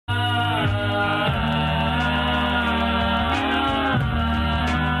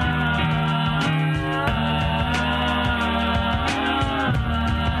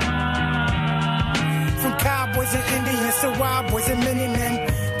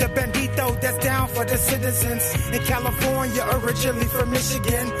for the citizens in California, originally from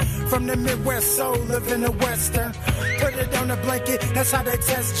Michigan. From the Midwest, so live in the Western. Put it on a blanket, that's how they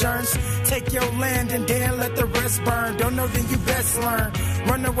test germs. Take your land and then let the rest burn. Don't know, then you best learn.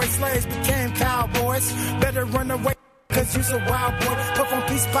 Runaway slaves became cowboys. Better run away, cause you's a wild boy. Puff on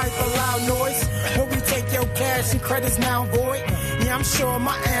peace pipe, a loud noise. When we take your cash and credits now void. Yeah, I'm sure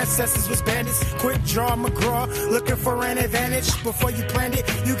my ancestors was bandits. Quick draw McGraw, looking for an advantage. Before you planned it,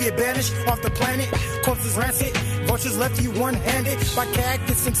 you get banished off the planet. Corpses rancid, vultures left you one-handed. By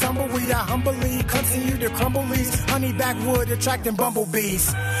cactus and tumbleweed, I humbly continue to crumble leaves. Honey backwood attracting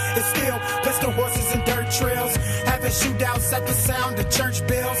bumblebees. It's still pistol horses and dirt trails. Having shootouts at the sound of church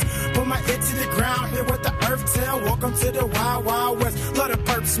bells. Put my ear to the ground, hear what the earth tell. Welcome to the wild, wild west. Love the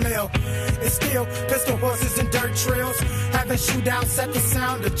perp smell. It's still pistol horses and dirt trails. Having shootouts at the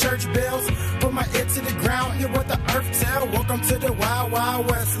sound of church bells. Put my ear to the ground, hear what the earth tell. Welcome to the wild, wild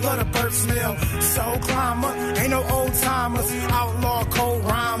west. Love the perp smell. Soul climber, ain't no old timers. Outlaw cold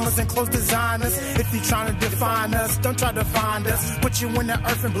rhymers and close designers. If you trying to define us, don't try to find us. Put you in the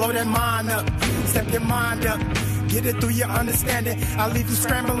earth and blow that mind up. Step your mind up. Get it through your understanding. I leave you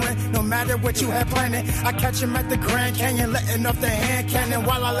scrambling, no matter what you had planned. I catch him at the Grand Canyon, letting off the hand cannon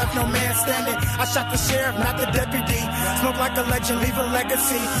while I left no man standing. I shot the sheriff, not the deputy. Smoke like a legend, leave a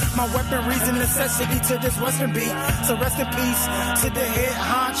legacy. My weaponry's a necessity to this western beat. So rest in peace to the head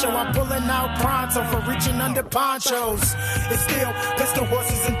honcho. I'm pulling out pronto for reaching under ponchos. It's still pistol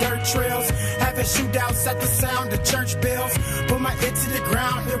horses and dirt trails. Having shootouts at the sound of church bells. Put my ear to the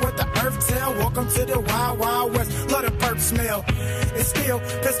ground, hear what the earth tell. Welcome to the wild, wild west. Love the perp smell. It's still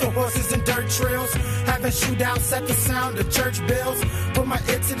pistol horses and dirt trails. Having shootouts at the sound of church bells. Put my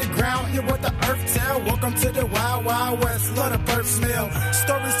ear to the ground, hear what the earth tell. Welcome to the wild, wild west. Love the perp smell.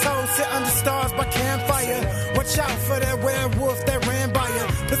 Stories told, sit under stars by campfire. Watch out for that werewolf that ran by you.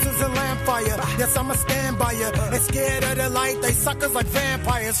 Pistols and lamp fire. Yes, I'ma stand by you. They scared of the light, they suckers like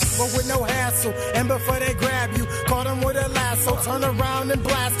vampires. But with no hassle, and before they grab you, caught them with a lasso. Turn around and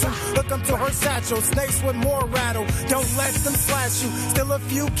blast them. Look them to her satchel. Snakes with more rattle. Don't let them slash you. Still a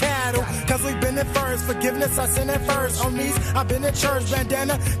few cattle. Cause we've been in first. Forgiveness I send it first. On these, I've been in church.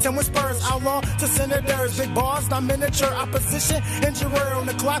 Bandana, 10 with spurs. Outlaw to senators. Big boss, not miniature. Opposition, injurer on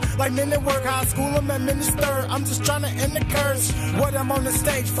the clock. Like men at work. High school, I'm a minister. I'm just trying to end the curse. What I'm on the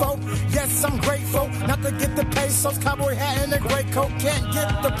stage for. Yes, I'm grateful. Not to get the pesos. Cowboy hat and a great coat. Can't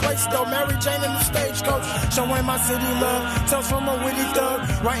get the place though. Mary Jane in the stagecoach. Showing my city love. Tells from a witty thug.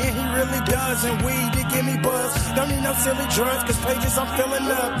 Writing he really does. And weed, it give me buzz. Don't need no silly drugs, cause pages I'm filling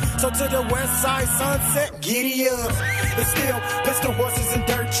up. So to the west side sunset, giddy up. It's still pistol horses and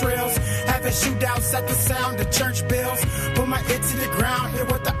dirt trails. Having shootouts at the sound of church bells. Put my ear to the ground, hear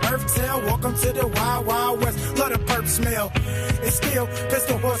what the earth tell. Welcome to the wild, wild west. Love the perp smell. It's still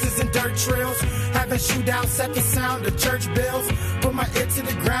pistol horses and dirt trails. Having shootouts at the sound of church bells. Put my ear to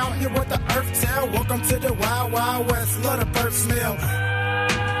the ground, hear what the earth tell. Welcome to the wild, wild west. Love the perp smell.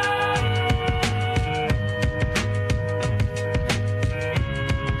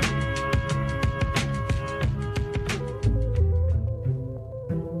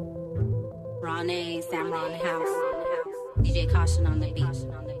 RawNe, Sam Ron House, DJ Caution on the beat,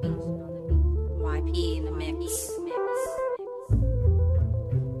 YP in the mix,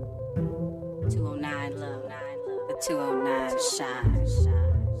 209 love, the 209 shine.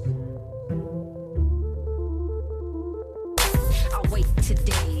 I wait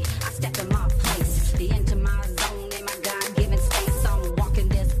today, I step in my place, the into my zone in my God-given space. I'm walking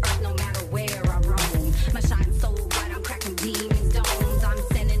this earth no matter where I roam. My shine so bright, I'm cracking demons' domes. I'm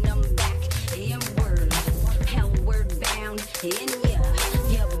sending them back inward, hellward bound in ya.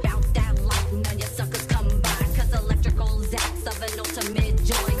 You about that life, none your suckers come by. Cause electrical zaps of an ultimate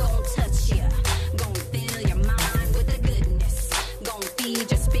joy gon' touch ya. Gon' fill your mind with the goodness. Gon' feed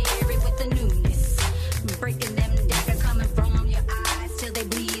your spirit with the newness. Breaking them daggers coming from your eyes till they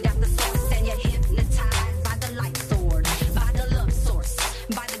bleed out the source.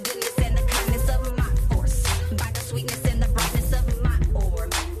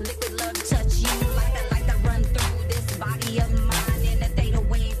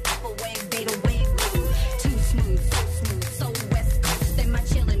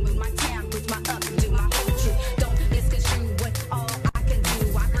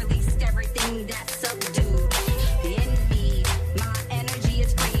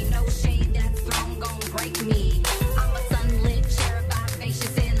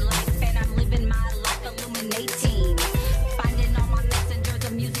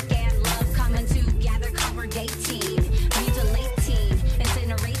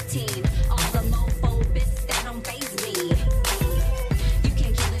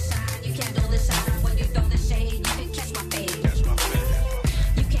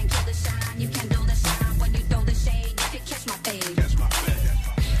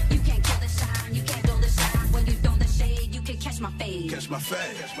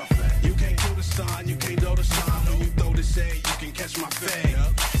 fade. You can't kill the sun, you can't do the shine. When you throw the shade, you can catch my fade.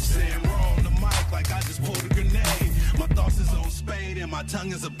 Saying raw on the mic like I just pulled a grenade. My thoughts is on spade and my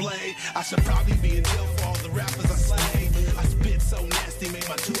tongue is a blade. I should probably be in jail for all the rappers I slay. I spit so nasty, make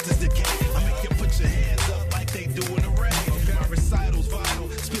my tooths decay. I make you put your hands up like they do in a rave. My recital's vital,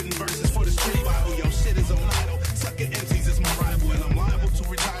 spitting verses for the street Bible. Yo, shit is on idle. Sucker MCs is my rival, and I'm liable to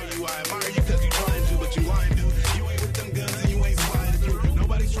retire you. I admire you cause you trying to, but you lying, dude. You ain't with them guns and you ain't sliding through.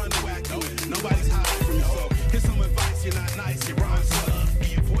 Nobody's trying to whack you, nobody's hiding from you. So here's some advice, you're not nice, your rhymes suck.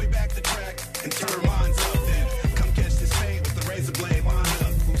 Give your boy back the track and turn minds up. Then come catch this fade with the razor blade line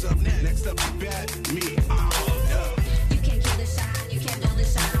up. Who's up next? Next up, you bet me. I'm up. You can't kill the shine, you can't do the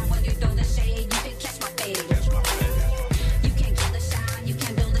shine. When you throw the shade, you can catch my fade. Catch my fade. You can't kill the shine, you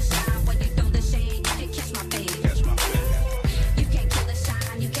can't do the shine. When you throw the shade, you can catch my fade. Catch my fade. You can't kill the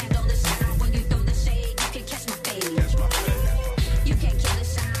shine, you can't do the shine. When you throw the shade, you can catch my fade. Catch my fade. You can't kill the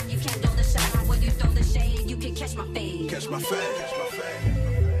shine, you can't do the shine. When you throw the shade, you can catch my fade. Catch my fade. Catch my fade.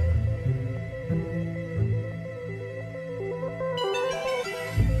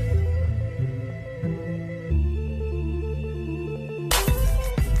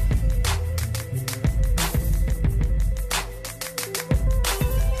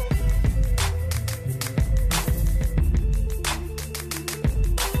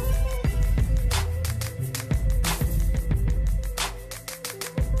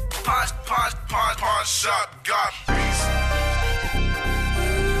 Pot shot got beast.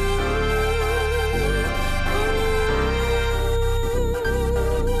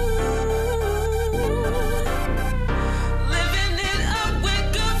 Living it up with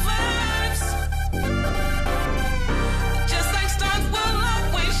good vibes. Just like stars will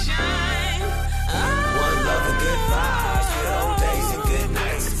always shine. One love and good vibes, good old days and good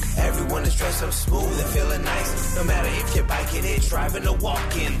nights. Everyone is dressed up smooth and feeling nice. No matter if you're biking it, driving or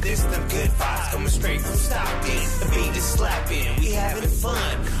walking, this them good vibes coming straight from Stockton. The beat is slapping, we having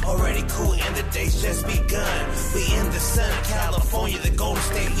fun. Already cool and the day's just begun. We in the sun, California, the Golden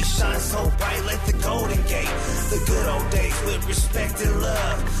State. We shine so bright like the Golden Gate. The good old days with respect and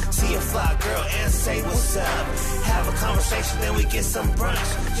love. See a fly girl and say what's up. Have a conversation, then we get some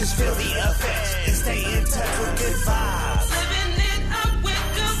brunch. Just feel the effects and stay in touch with good vibes. Living it up with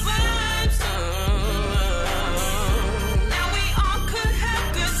good vibes. Now we all could have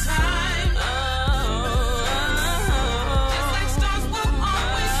good time. Just like stars will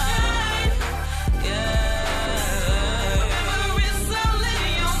always shine. Yeah. Remember it's all in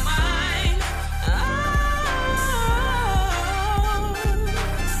your mind.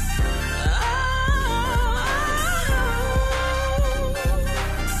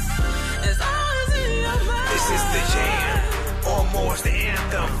 It's always in your mind. This is the jam, or more's the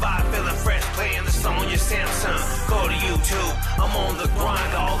anthem. Vibe feeling fresh, playing the song on your Samsung. Go to YouTube, I'm on the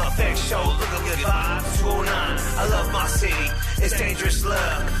grind. All effects show, look at good vibes. 209, I love my city, it's dangerous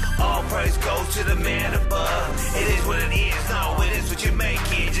love. All praise goes to the man above. It is what it is, no, it is what you make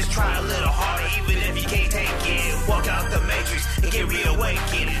it. Just try a little harder, even if you can't take it. Walk out the matrix and get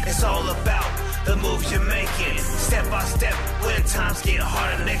reawakened. It's all about the moves you're making. Step by step, when times get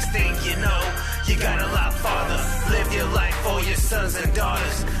harder, next thing you know, you got a lot farther. Live your life for your sons and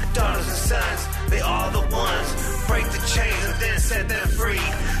daughters. Daughters and sons, they all the ones. Break the chains and then set them free.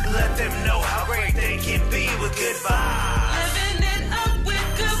 Let them know how great they can be with good vibes. Living it up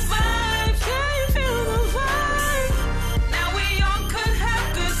with good vibes. Can you feel the vibe? Now we all could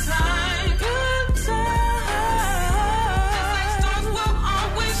have good time. Good time. Just like stars will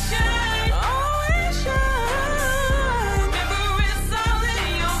always shine. Always shine. Remember it's all in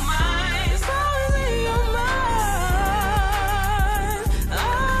your mind. It's always in your mind. Oh,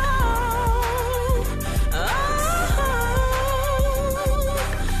 oh,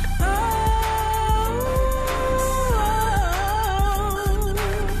 oh,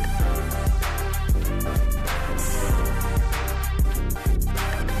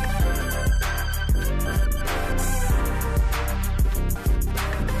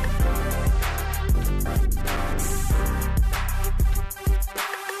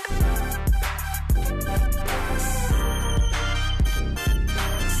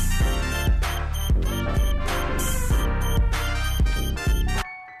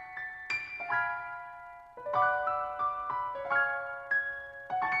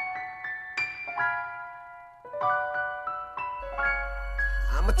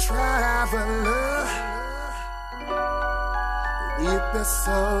 I'm a traveler with the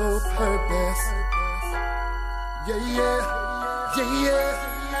sole purpose. Yeah, yeah, yeah, yeah.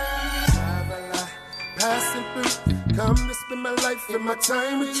 Traveler, passing through. Come to spend my life and my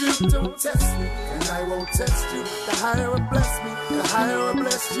time with you. Don't test me, and I won't test you. The higher I bless me, the higher I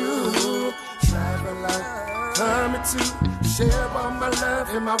bless you. Traveler, coming to share all my love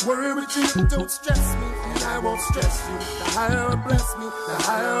and my word with you. Don't stress me, and I won't stress you. The higher I bless me, the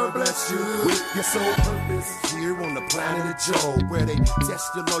higher I bless you. With your sole purpose, here on the planet of Job, where they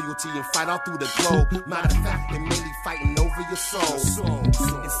test your loyalty and fight all through the globe. Matter of fact, they're mainly fighting over your soul.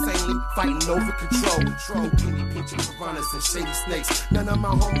 Insanely fighting over control. Penny pinching piranhas and shady snakes. None of my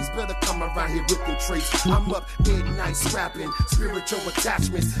homies better come around here with them traits. I'm up midnight scrapping spiritual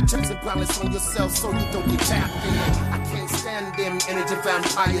attachments, checks and balance on yourself so you don't get tapped in. I can't stand them energy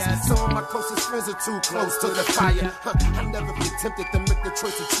vampires. Some of my closest friends are too close to the fire. I never been tempted to make the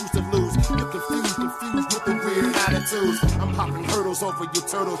choice to choose to lose. You're confused with the weird attitudes. I'm hopping hurdles over your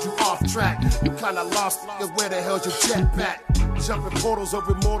turtles, you off track. You kinda lost, cause where the hell's your jetpack? Jumping portals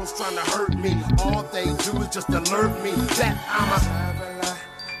over mortals trying to hurt me. All they do is just alert me that I'm a traveler,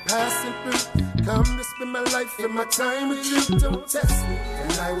 passing through. Come to spend my life and my time with you. Don't test me,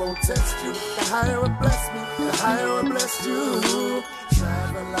 and I won't test you. The higher I bless me, the higher I bless you.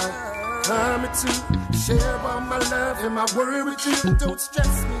 Traveler, coming to share all my love and my word with you. Don't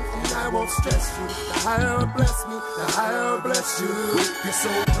stress me, and I won't stress you. The higher I bless me, the higher I bless you. With your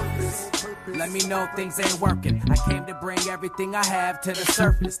sole purpose. Let me know if things ain't working. I came to bring everything I have to the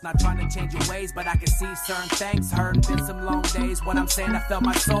surface. Not trying to change your ways, but I can see certain things hurting. Been some long days when I'm saying I felt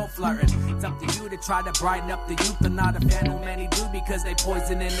my soul flirting. It's up to you to try to brighten up the youth. I'm not a fan who many do because they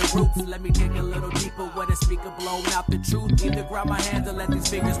poison in the roots. Let me dig a little deeper where the speaker blowing out the truth. Either grab my hand or let these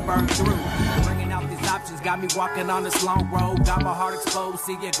fingers burn through. Bringing out these options got me walking on this long road. Got my heart exposed,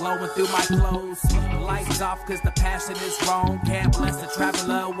 see it glowing through my clothes. Lights off cause the passion is wrong. Can't bless the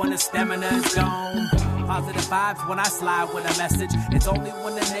traveler when the stamina is gone. Positive vibes when I slide with a message. It's only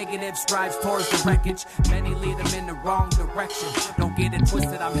when the negative strives towards the wreckage. Many lead them in the wrong direction. Don't get it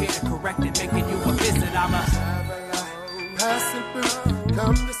twisted, I'm here to correct it. Making you a visit, I'm a traveler, passing through.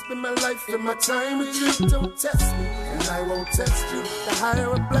 Come to spend my life and my time with you. Don't test me, and I won't test you. The higher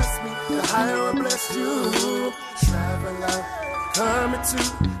I bless me, the higher I bless you. Traveler, coming to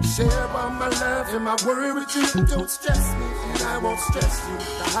share all my love and my word with you. Don't stress me, and I won't stress you.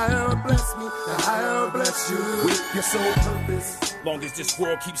 The higher I bless me, the higher I bless you. With your sole purpose. Long as this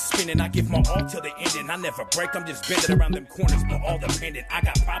world keeps spinning, I give my all till the ending. I never break, I'm just bending around them corners, but all dependent. I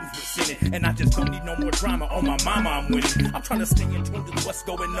got problems with sinning, and I just don't need no more drama. On my mama, I'm winning. I'm trying to stay in tune to what's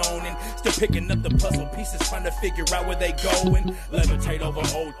going on, and still picking up the puzzle pieces, trying to figure out where they go, and levitate over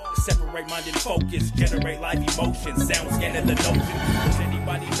old, separate mind and focus, generate life emotion, sound scanning the notion. Does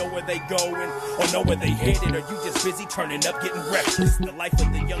anybody know where they going, or know where they headed? Or you just busy turning up, getting reckless? The life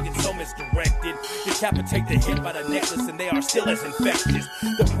of the young is so misdirected. Decapitate the head by the necklace, and they are still as infectious.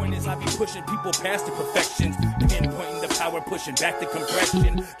 The point is I be pushing people past the perfections, pinpointing the power, pushing back the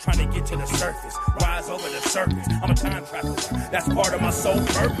compression, trying to get to the surface, rise over the surface. I'm a time traveler, that's part of my sole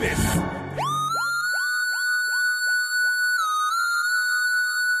purpose.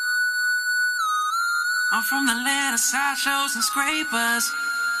 I'm from the land of sideshows and scrapers.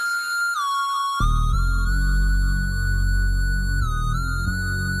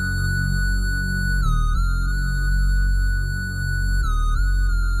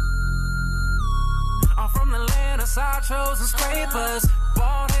 I'm from the land of sideshows and scrapers.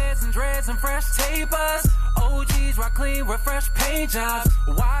 Bald heads and dreads and fresh tapers. OGs rock clean with fresh paint jobs.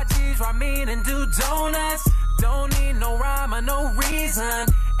 YGs rock mean and do donuts. Don't need no rhyme or no reason.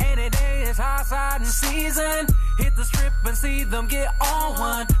 Any day is high side and season. Hit the strip and see them get on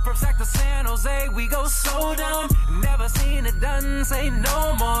one. From Sac to San Jose, we go so dumb. Never seen it done, say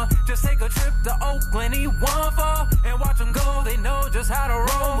no more. Just take a trip to Oakland, eat 1-4, and watch them go. They know just how to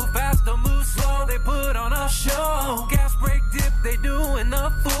roll. Move fast or move slow, they put on a show. Gas break dip, they doing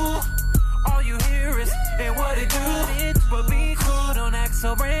the fool. All you hear is, and what it do. But be cool, don't act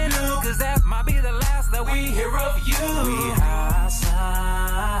so brand new, cause that might be the last that we hear of you. We outside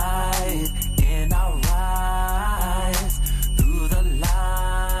in our rise, through the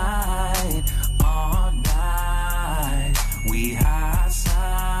light, all night. We outside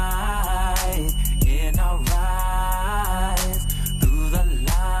in our rise, through the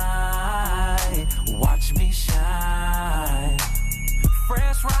light, watch me shine.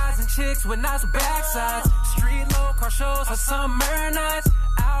 Fresh rising chicks with nice backsides. Street low car shows on summer nights.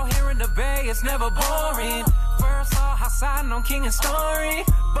 Out here in the Bay, it's never boring. First saw outside on King and Story,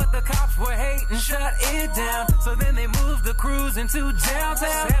 but the cops were hating, shut it down. So then they moved the cruise into downtown.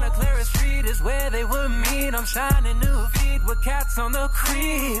 Santa Clara Street is where they would meet. I'm shining new feet with cats on the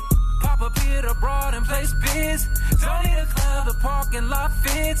creep. Pop a beer abroad and place biz. Don't need a club, the parking lot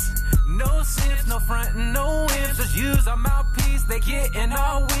fits. No simps, no frontin', no whips. Just use our mouthpiece, they get in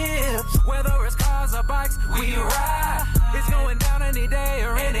our whips. Whether it's cars or bikes, we ride. It's going down any day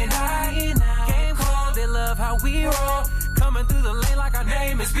or any night. Game cold, they love how we roll. Coming through the lane like our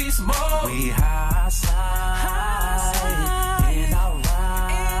name is Beast Mode. We high side in our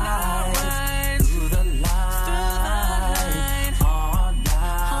ride through the line all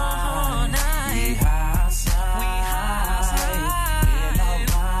night. We high side in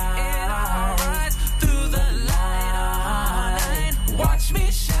our ride through the line. Watch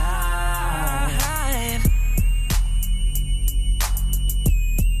me shine.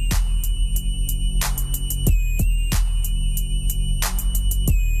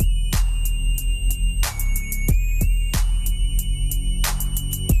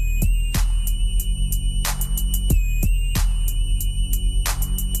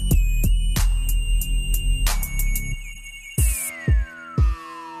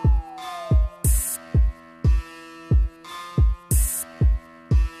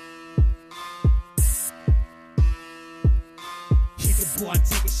 Boy,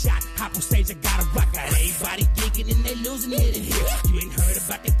 take a shot, hop on stage, I gotta rock out. Everybody gigging and they losing it in here. You ain't heard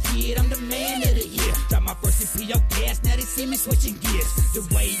about the kid, I'm the man of the year. Drop my first EP on gas, now they see me switching gears. The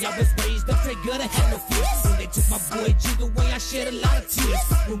way I was raised up, straight gutter, had no fear. When they took my boy Jig away, I shed a lot of tears.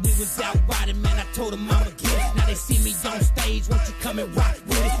 When we was out riding, man, I told them I'm a kid. Now they see me on stage, won't you come and rock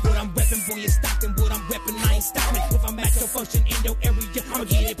with it? What I'm reppin', boy, is Stockton. What I'm reppin', I ain't stopping. If I'm at your function in your area, I'ma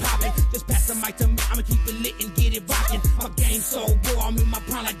get it poppin'. Just pass the mic to me, I'ma keep it lit and get it rockin'. My game so raw, I'm in my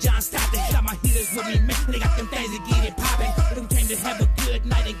prime like John Stockton. Got my hitters with me, man, they got them things to get it poppin'. Them came to have a good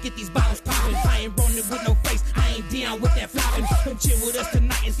night and get these bottles poppin'. I ain't rollin' with no face, I ain't down with that floppin'. Come chill with us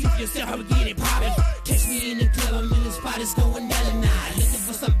tonight and see for yourself how we get it poppin'. Catch me in the club, I'm in the spot, it's going down tonight. Looking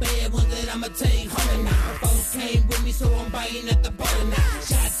for some bad ones that I'ma take home now. Folks came with me, so I'm biting at the bar tonight.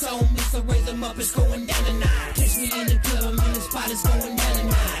 Shots on me, so raise them up, it's going down tonight. Catch me in the club, I'm in the spot, it's going down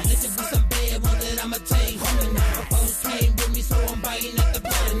tonight. Looking for some bad ones that I'ma take home now. Folks came with me, so I'm biting at the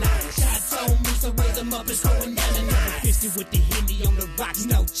bar tonight. Shots on me, so raise them up, it's going down tonight. Fisted with the Hendy on the rocks,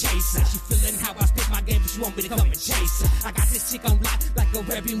 no chaser. She feeling how I spit my game, but she want me to come and chase her. I got this chick on lock, like a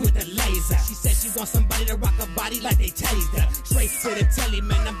rapping with a laser. She said she wants somebody to rock her body like they tased her. Straight to the telly,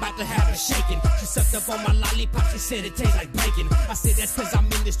 man, I'm about to have her shaking. She sucked up on my lollipop, she said it tastes like bacon. I said that's cause I'm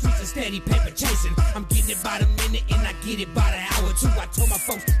in the streets and steady paper chasing. I'm getting it by the minute and I get it by the hour too. I told my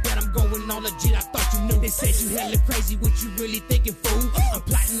folks that I'm going all legit, I thought you knew. They said you hella crazy, what you really thinking, fool? I'm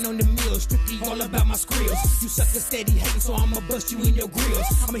plotting on the meal, strictly all about my skrills. You sucker steady hating, so I'ma bust you in your grills.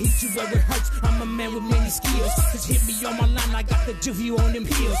 I'ma hit you where it hurts, I'm a man with many skills. Just hit me on my line, I got the juvie on them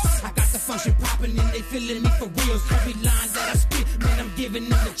heels. I got the function popping and they feeling me for reals. Every line that I spit, man, I'm giving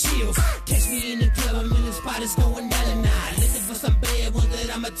them the chills. Catch me in the club, I'm in the spot, it's going down tonight. Looking for some bad ones that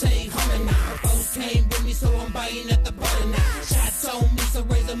I'ma take home now. Folks came with me, so I'm biting at the bar tonight. Shots on me, so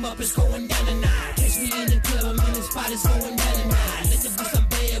raise them up, it's going down tonight. Catch me in the club, I'm in the spot, it's going down tonight. Looking for some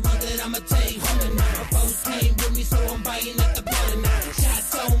bad ones that I'ma take home now. Folks came with me, so I'm biting at the bar tonight.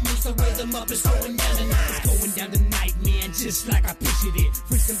 Shots on me, so raise them up, it's going down tonight. It's going down tonight, man, just like I pictured it.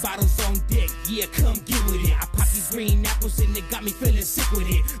 Freezing bottles on deck, yeah, come get with it. I pop these green apples and it got me feeling sick with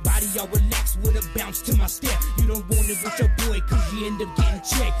it. Body all relaxed with a bounce to my step. You don't want it with your boy, cause you end up getting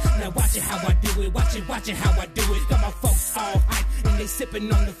checked. Now watch it how I do it, watch it how I do it. Got my folks all hype and they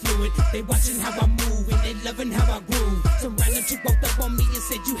sipping on the fluid. They watching how I move and they loving how I groove. Some random chick walked up on me and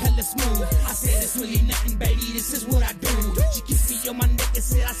said you hella smooth. I said it's really nothing, baby, this is what I do. She kissed me on my neck and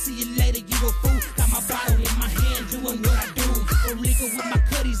said I see you later, you a fool. Got my bottle in my hand doing what I do. Go legal with my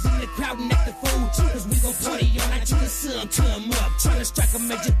cutties in the crowd and act the fool. Cause we gon' party all night till the sun come up. Tryna strike a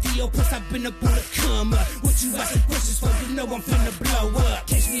major deal, plus I've been up on the come up. What you asking questions for, you know I'm finna blow up.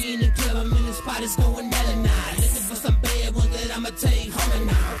 Catch me in the club, I'm in the spot, it's going down tonight. Looking for some bad ones that I'ma take home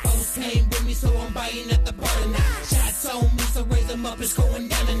now. Folks came with me, so I'm biting at the bar tonight. Shots on me, so raise them up, it's going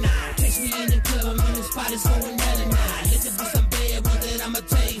down tonight. Catch me in the club, I'm in the spot, it's going down tonight. Looking for some bad ones that I'ma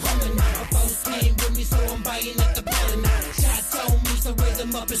take home now. Folks came with me, so I'm biting at the bar tonight. Shots on me, so raise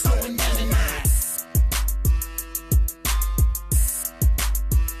them up, it's going down tonight.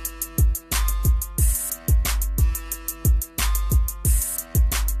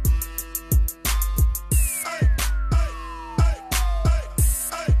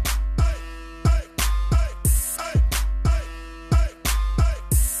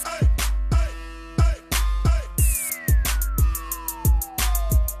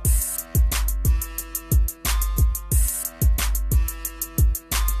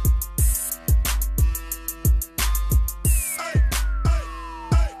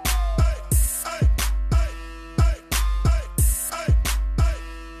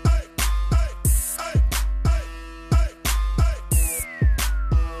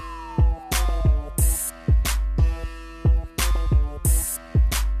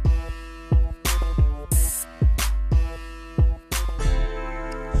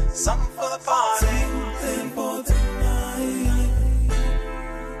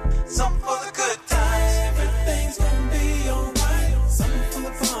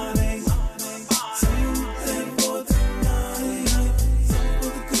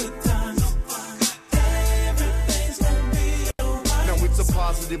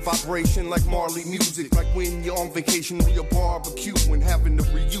 positive vibration like Marley music. Like when you're on vacation or your barbecue and having a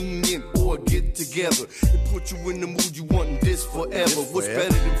reunion or a get together. It put you in the mood you want this forever. What's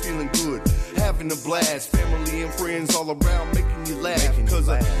better than feeling good? Having a blast, family and friends all around making you laugh. Cause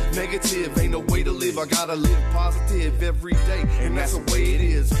a negative ain't no way to live. I gotta live positive every day, and that's the way it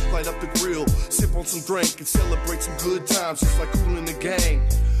is. Light up the grill, sip on some drink, and celebrate some good times, just like Kool and the Gang.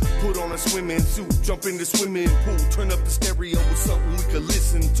 Put on a swimming suit, jump in the swimming pool, turn up the stereo with something we could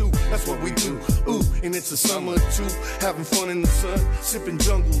listen to. That's what we do. Ooh, and it's a summer too, having fun in the sun, sipping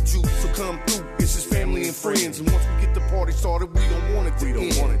jungle juice. So come through, it's just family and friends, and once we get the party started, we don't want it to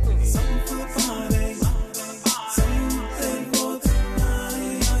end. Something for the party, something for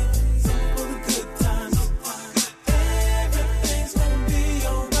tonight, something for the good times. Everything's gonna be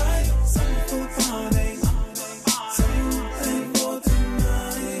alright. Something for the party, something for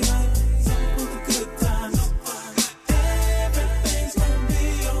tonight, something for the good times. Everything's gonna be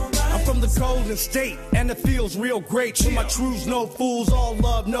alright. I'm from the Golden State, and it feels real great. For my trues, no fools, all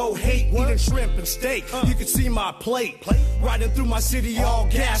love, no hate. Eating shrimp and steak, you can see my plate. Riding through my city, all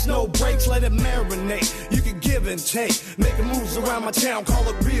gas, no brakes, let it marinate. You can give and take, making moves around my town, call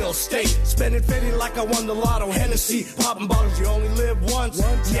it real estate. Spending 50 like I won the lotto. Hennessy, popping bottles, you only live once.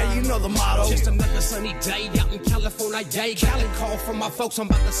 Yeah, you know the motto. Just another sunny day out in California, yeah. Cali call from my folks, I'm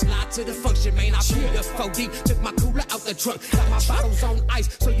about to slide to the function, man. I pulled up 4 deep, took my cooler out the trunk, got my bottles on ice,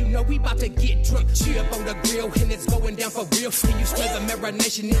 so you know we about to get drunk. She up on the grill, and it's going down for real. Can you smell the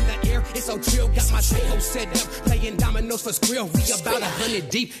marination in the air? It's so chill. Got my table set up, playing dominoes for skrill. We about 100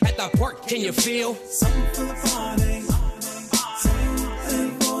 deep at the park. Can you feel? Something for the party,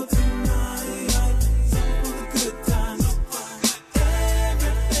 something for tonight, something for the good times.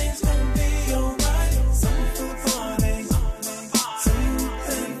 Everything's gonna be alright. Something for the party,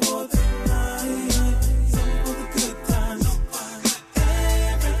 something for tonight, something for the good times.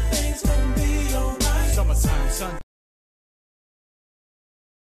 Everything's gonna be alright. Summertime sun.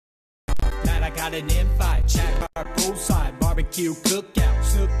 That I got an invite, chat bar poolside, barbecue cookout,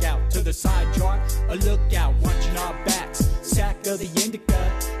 snook out to the side yard, a lookout, watching our backs, sack of the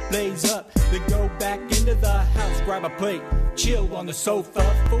indica, blaze up, then go back into the house, grab a plate, chill on the sofa,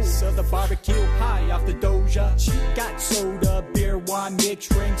 full of the barbecue, high off the doja, got soda, beer, wine, mixed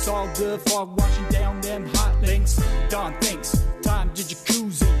drinks, all good, fog washing down them hot links, Don thinks, time to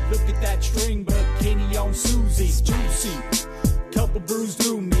jacuzzi, look at that string bikini on Susie's, juicy. Couple brews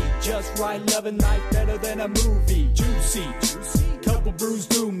through me, just right, loving life better than a movie. Juicy, couple brews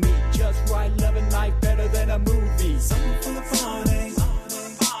through me, just right, loving life better than a movie. Something for the party,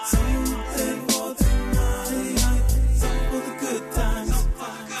 something for tonight, something for the good times.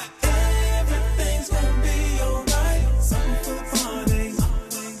 Everything's gonna be alright. Something for the party,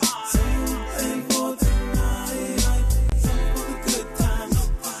 something for tonight, something for the good times.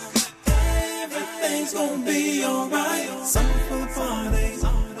 Everything's gonna be alright. Something for the party,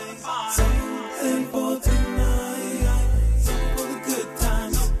 something for tonight, something for the good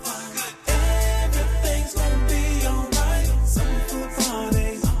times. Everything's gonna be alright. Something for the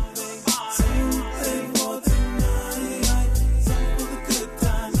party, something for tonight, something for the good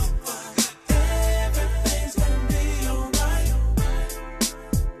times. Everything's gonna be alright.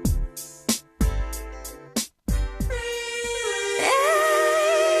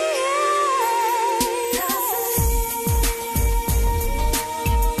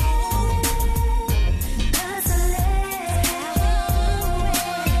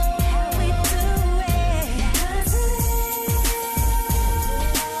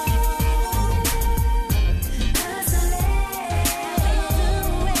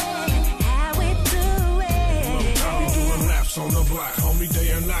 On the block, homie,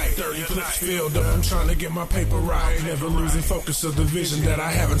 day and night. 30 clips filled up, I'm trying to get my paper right. Never losing focus of the vision that I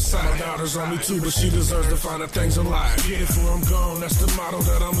have in sight. My daughter's only 2, but she deserves the finer things in life. Get it before I'm gone, that's the motto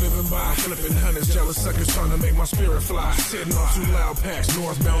that I'm living by. Flipping hundreds, jealous suckers trying to make my spirit fly. Sitting on 2 loud packs,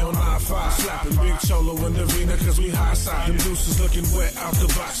 northbound on I-5. Slapping Big Cholo in the Vina, cause we high side. Them deuces looking wet out the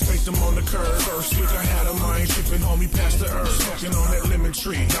box, faked them on the curb. First week I had them, I ain't tripping, homie, past the earth. Smoking on that lemon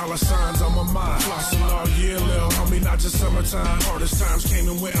tree, dollar signs on my mind. Flossing all year, little homie, not just summertime. Hardest times came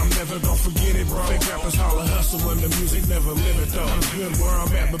and went, I'm never gonna forget it, bro. Fake rappers holler hustle when the music never live it, though. I'm good where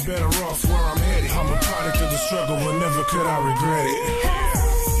I'm at, but better off where I'm headed. I'm a product of the struggle, and never could I regret it.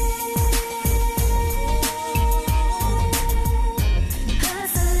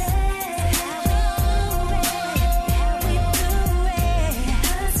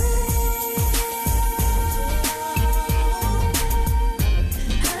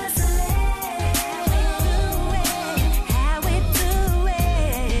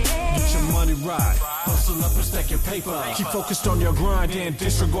 Hustle up and stack your paper. Keep focused on your grind and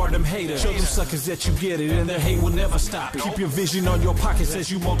disregard them haters. Show them suckers that you get it and their hate will never stop it. Keep your vision on your pockets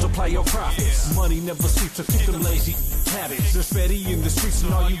as you multiply your profits. Money never sleeps, so keep them lazy habits. There's fatty in the streets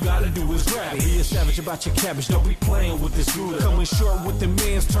and all you gotta do is grab it. Be a savage about your cabbage, don't be playing with this Gouda. Coming short with the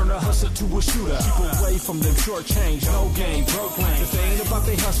mans, turn a hustle to a shooter. Keep away from them short change, no game, broke lane. If they ain't about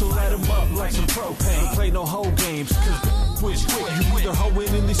they hustle, light them up like some propane. Don't play no whole games, cause switch quick. You either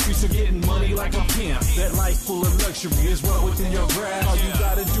hoeing in the streets or getting money like a pimp. That life full of luxury is well within your grasp. All you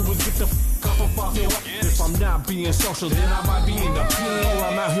gotta do is get the f*** off your ass. If I'm not being social, then I might be in the pen. Or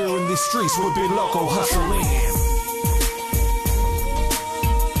I'm out here in the streets with Big Loco hustling.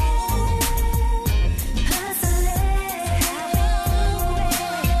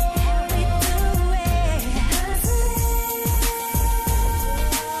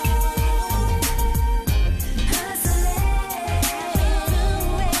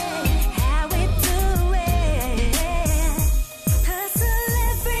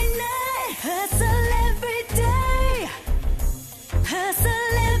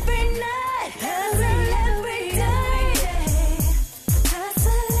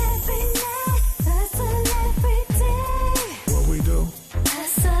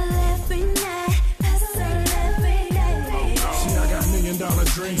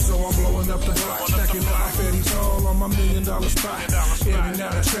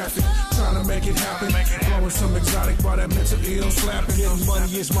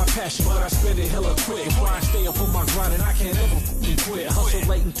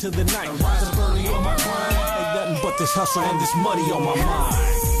 To the night, rising early on my grind. Ain't nothing but this hustle and this money on my mind.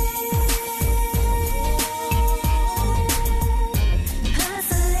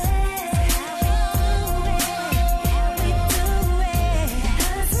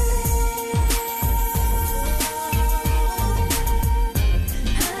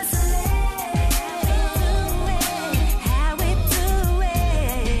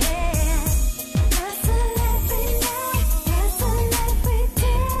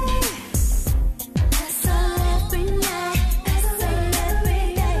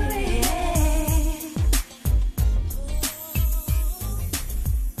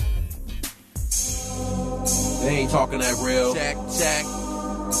 Talking that real. Check. Check.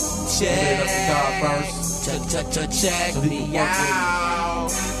 Check me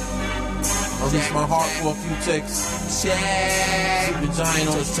out. I'll reach my heart for a few ticks. Check. Super giant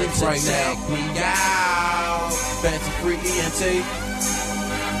on the streets right now. Check me out. Fancy free ENT.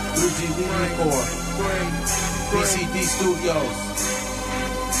 3G Record. BCD Studios.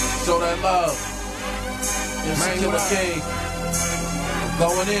 Show that love. MC Killer King. I'm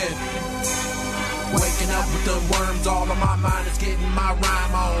going in. Waking up with the worms all on my mind is getting my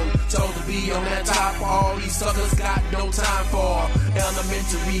rhyme on. Told to be on that top, all these suckers got no time for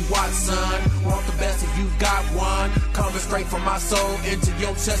elementary watch, son. Want the best if you got one. Coming straight from my soul into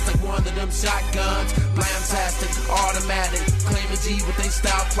your chest like one of them shotguns. Blamtastic, automatic, claiming G with they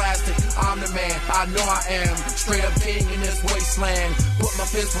style plastic. I'm the man, I know I am. Straight up king in this wasteland. Put my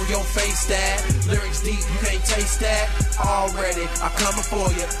fist on your face, dad. Lyrics deep, you can't taste that. Already, I coming for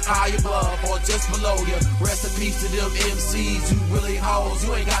you, high above or just below you. Rest in peace to them MCs, you really hoes.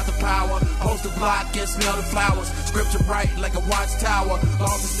 You ain't got the power. Host the block and smell the flowers. Scripture bright like a watchtower.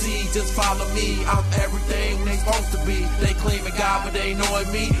 Lost the sea, just follow me. I'm everything they supposed to be. They claiming God, but they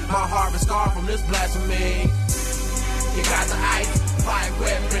knowing me. My heart is scarred from this blasphemy. You got the ice, fire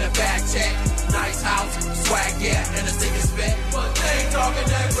whip in a back check. Nice house, swag, yeah, and a stick spit. But they ain't talking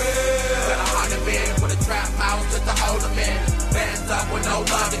that real. Got a Honda man with a trap house just to hold them in. Bands up with no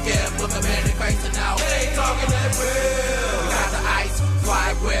love to give. Look them in the face and now they ain't talking that real. Got the ice,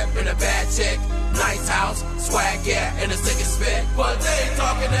 fire whip in a bad chick. Nice house, swag, yeah, and a stick spit. But they ain't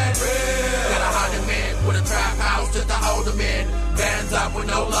talking that real. Got a Honda man with a trap house just to hold them in. Bands up with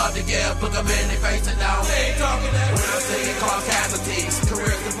no love to give. Look them in the face and now they ain't talking that real. When I'm singing called casualties,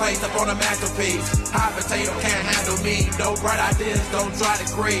 careers can place up on a mantelpiece. Hot potato can't handle me. No bright ideas, don't try to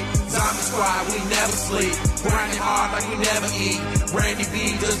creep. Zombie squad, we never sleep. Grinding hard like we never eat. Randy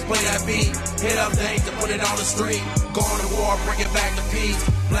B, just play that beat. Hit up things to put it on the street. Going to war, bring it back to peace.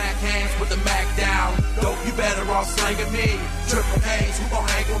 Black hands with the Mac down. Dope, you better off slanging me. Triple K's, who gon'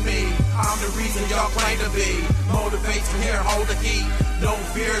 hang with me? I'm the reason y'all claim to be. Motivates from here, hold the heat. No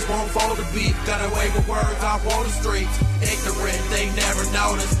fears, won't fold the beat. Got away with words off on the streets. Ignorant, they never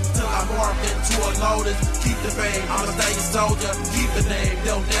notice. Till I morphed into a lotus. Keep the fame, I'ma stay a soldier. Keep the name,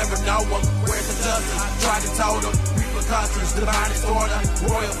 they'll never know him. Where's the justice? Try to told him. Repercussions, divine disorder.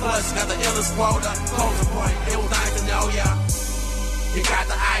 Royal flush, got the illest quota. Closing point, it was nice to know ya. You got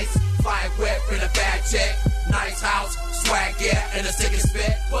the ice, fire whip in a bad check. Nice house, swag, yeah, and a sick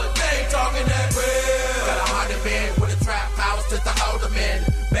spit. But they ain't talking that real. Got a haunted man with a trap house just to hold them in.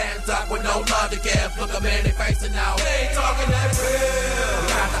 Bands up with no love to give. Look them in their face and now they ain't talking that real.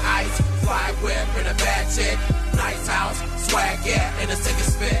 Got the ice, fly whip, and a bad chick. Nice house, swag, yeah, and a sick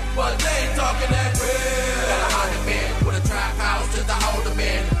spit. But they ain't talking that real. Got a haunted man with a trap house just to hold them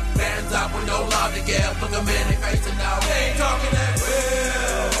in. Bands up with no love to give. Look them in their face and now they ain't talking that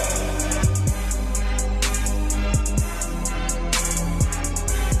real.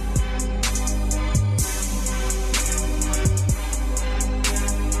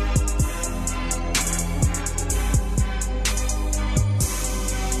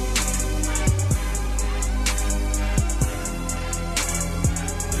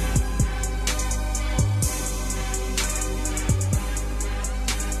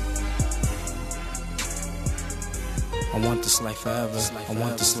 I want this life forever. I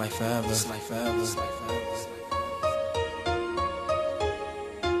want this life forever. This life forever.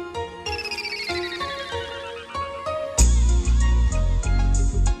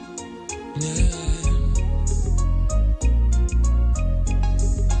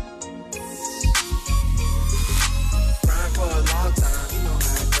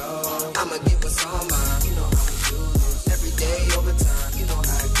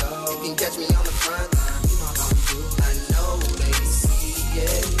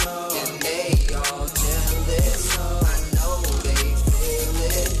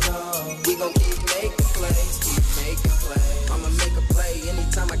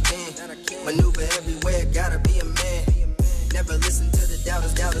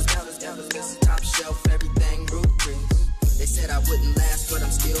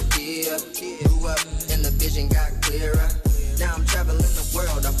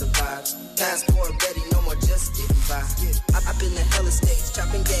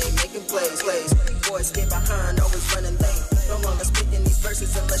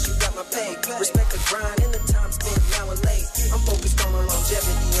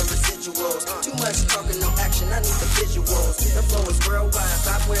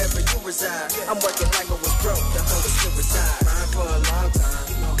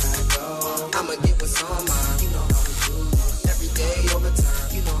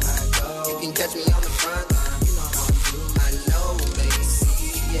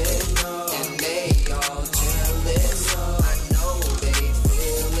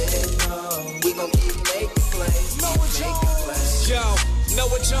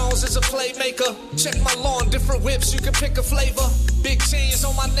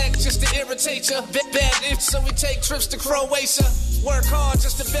 Trips to Croatia, work hard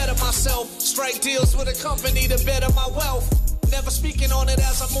just to better myself. Strike deals with a company to better my wealth. Never speaking on it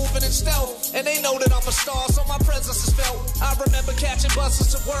as I'm moving in stealth. And they know that I'm a star, so my presence is felt. I remember catching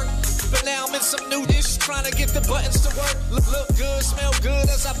buses to work, but now I'm in some new dish, trying to get the buttons to work. Look good, smell good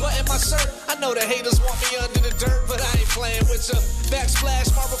as I button my shirt. I know the haters want me under the dirt, but I ain't playing with ya.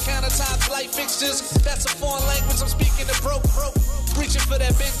 Backsplash, marble countertops, light fixtures. That's a foreign language I'm speaking to broke. Reaching for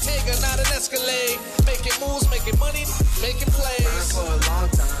that Bentayga, not an Escalade. Making moves, making money, making plays. Grind for a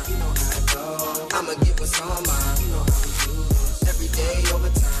long time, you know how it goes. I'ma get what's on mine, you know how we do. Every day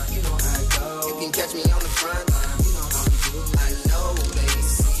overtime, you know how it goes. You can catch me on the front line, you know how we do. I know they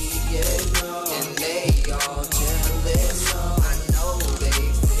see it, and they all jealous. I know they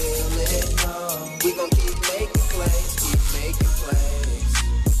feel it. We gon' keep making plays, keep making plays.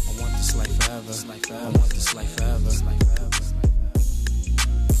 I want this life forever. I want this life forever.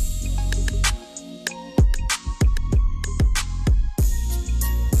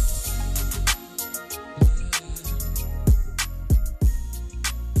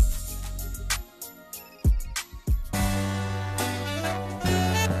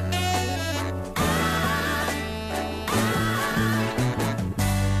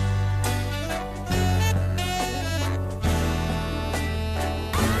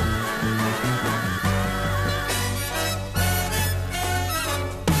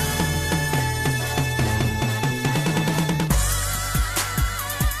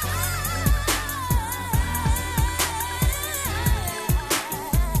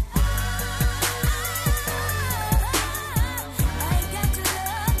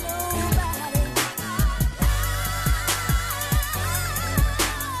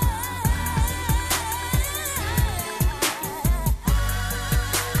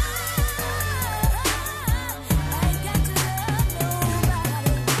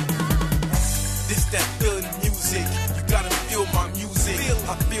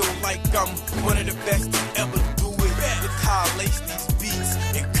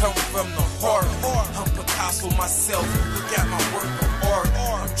 Myself, look at my work of art.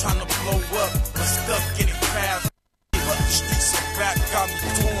 I'm trying to blow up, but stuff getting crashed.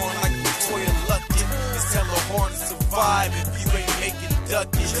 alive if you ain't making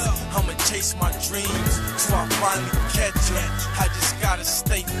ducats. I'ma chase my dreams till I finally catch them. I just gotta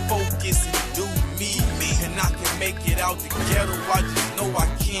stay focused and do me. And I can make it out the ghetto, I just know I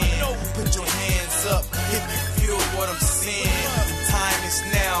can. Put your hands up if you feel what I'm saying. The time is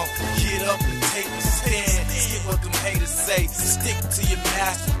now, get up and take a stand. Get what them haters say, stick to your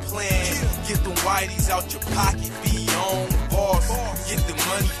master plan. Get them whiteys out your pocket, be your own boss. Get the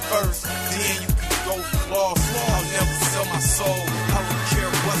money first, then you can go floss. I'll never sell my soul, I don't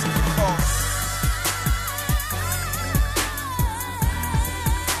care what's the cost.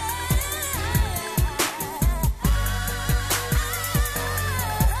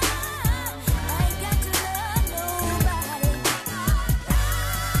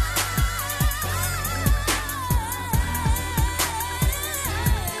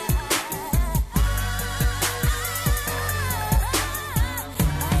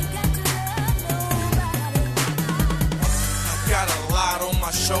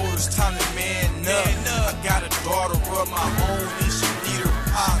 Shoulders, time to man up. I got a daughter of my own and she need her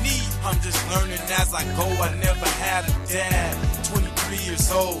pop. I'm just learning as I go, I never had a dad. 23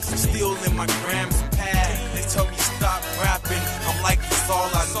 years old, still in my grandma's pad. They tell me stop rapping, I'm like that's all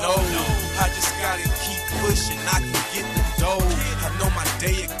I know. I just gotta keep pushing, I can get the dough. I know my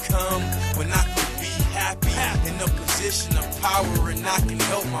day will come when I can be happy in a position of power and I can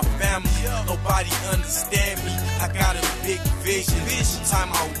help my family. Nobody understand me, I got a big vision.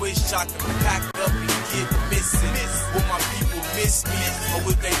 Time I wish I could pack up and get missing. Will my people miss me or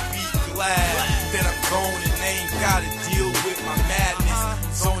would they be glad that I'm gone and they ain't gotta deal with my madness?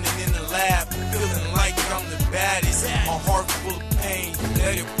 Zoning in the lab, feeling like I'm the baddest. My heart full of pain,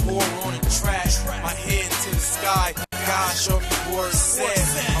 let it pour on the track. My head to the sky, God show me where it's at. I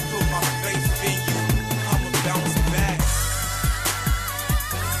put my faith in you, I'ma bounce back.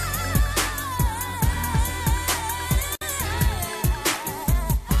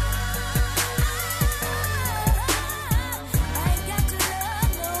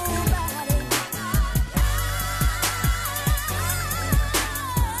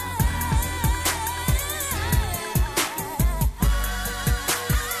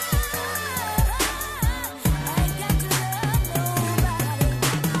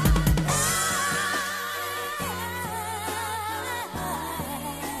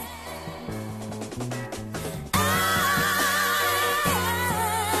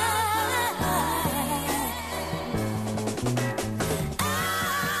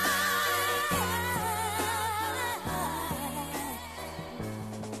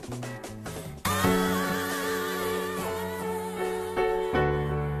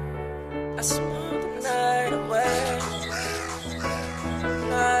 I smoke the night away,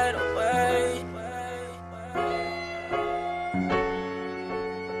 night away.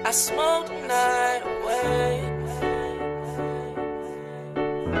 I smoke the night away.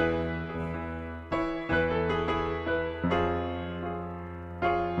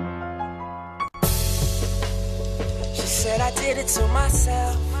 She said I did it to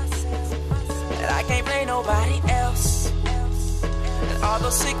myself, that I can't blame nobody else. All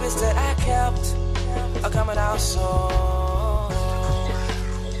those secrets that I kept are coming out soon.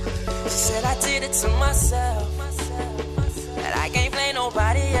 She said I did it to myself, that I can't blame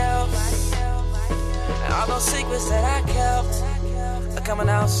nobody else. And all those secrets that I kept are coming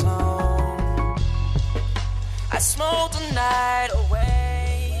out soon. I smoke the night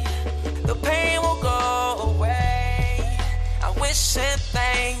away, the pain will go away. I wish that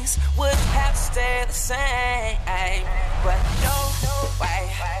things would have stayed the same, but no way.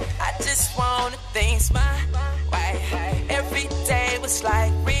 I just wanted things my way. Every day was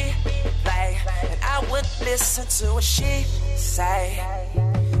like replay, and I would listen to what she say.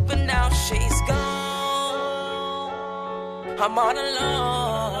 But now she's gone, I'm all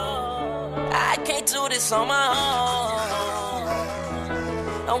alone. I can't do this on my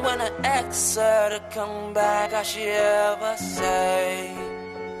own. And when I ask her to come back, all she ever say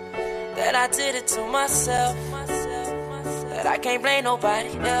that I did it to myself, that I can't blame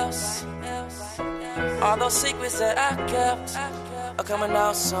nobody else. All those secrets that I kept are coming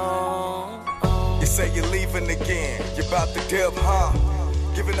out soon. You say you're leaving again, you're about to dip, huh?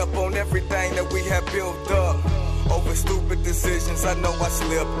 Giving up on everything that we have built up. Over stupid decisions, I know I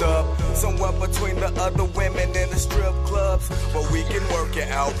slipped up. Somewhere between the other women in the strip clubs, but we can work it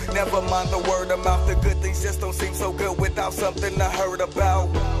out. Never mind the word of mouth, the good things just don't seem so good without something I heard about.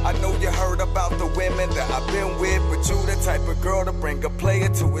 I know you heard about the women that I've been with, but you the type of girl to bring a player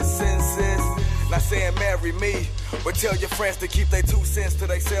to his senses. Not saying marry me, but tell your friends to keep their 2 cents to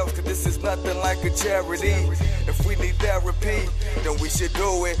themselves, cause this is nothing like a charity. If we need therapy, then we should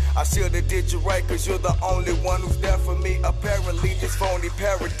do it. I should've did you right, cause you're the only one who's there for me. Apparently these phony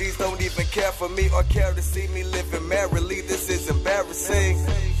parodies don't even care for me or care to see me living merrily. This is embarrassing.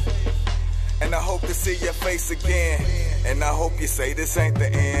 And I hope to see your face again. And I hope you say this ain't the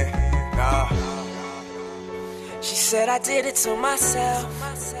end. Nah. She said I did it to myself,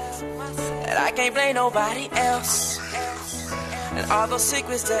 that I can't blame nobody else. And all those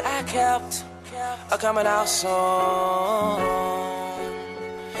secrets that I kept are coming out soon.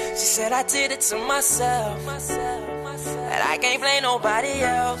 She said I did it to myself, that I can't blame nobody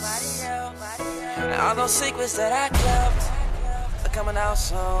else. And all those secrets that I kept are coming out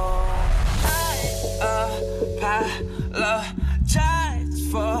soon. I apologize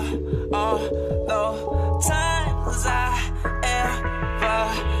for all those times I ever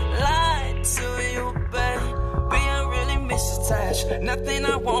lied to you, baby. I'm really misattached. Nothing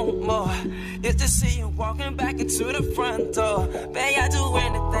I want more is to see you walking back into the front door. Babe, I do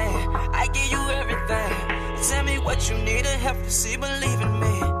anything, I give you everything. Tell me what you need to help you see, believe in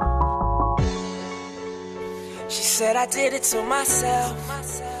me. She said I did it to myself,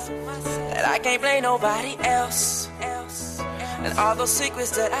 that I can't blame nobody else. And all those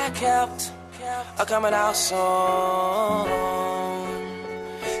secrets that I kept are coming out soon.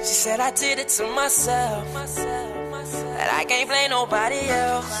 She said I did it to myself, that I can't blame nobody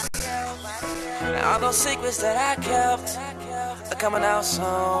else. And all those secrets that I kept are coming out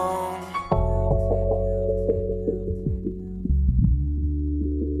soon.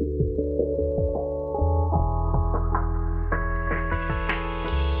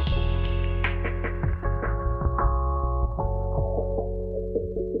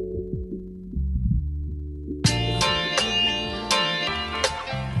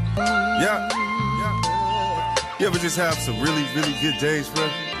 Yeah. You ever just have some really, really good days, bro?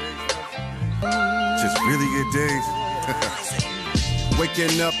 Just really good days.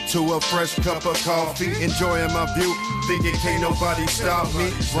 Waking up to a fresh cup of coffee, enjoying my view, thinking can't nobody stop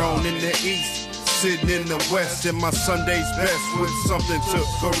me. Grown in the east, sitting in the west, in my Sunday's best, with something to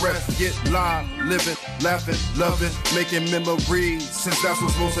caress. Get live, living, laughing, loving, making memories, since that's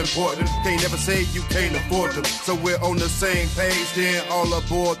what's most important. Can't never say you can't afford them, so we're on the same page. Then all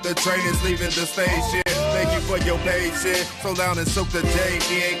aboard, the train is leaving the station. Thank you for your patience. Slow down and soak the day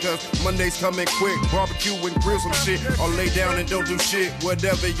in, cause Monday's coming quick. Barbecue and grill some shit, or lay down and don't do shit.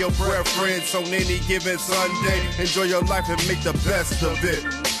 Whatever your preference on any given Sunday, enjoy your life and make the best of it.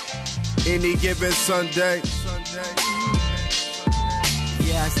 Any given Sunday.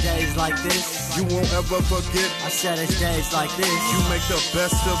 Yeah, it's days like this you won't ever forget. I said it's days like this you make the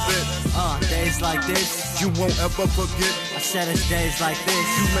best of it. Days like this you won't ever forget. I said it's days like this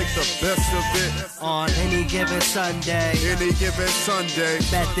you make the best of it. On any given Sunday. Any given Sunday.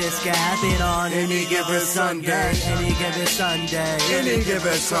 Bet this can happen on any given Sunday. Any given Sunday. Any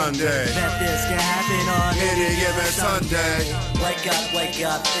given Sunday. Bet this can happen on any given Sunday. Wake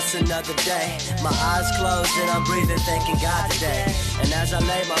up, it's another day. My eyes closed and I'm breathing, thanking God today. And as I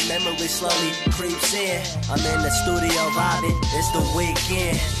lay, my memory slowly creeps in. I'm in the studio vibing, it's the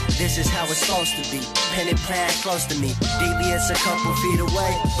weekend. This is how it's supposed to be. Pen and pad close to me. Devious a couple feet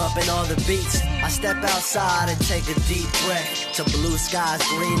away, bumping all the beats. I step outside and take a deep breath. To blue skies,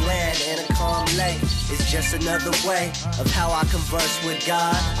 green land, and a calm lake. It's just another way of how I converse with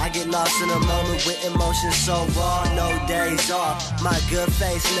God. I get lost in a moment with emotions so raw, no days off. My good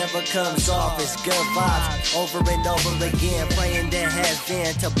face never comes off. It's good vibes over and over again, praying to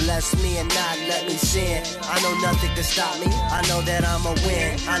heaven to bless me and not let me sin. I know nothing can stop me. I know that I'm a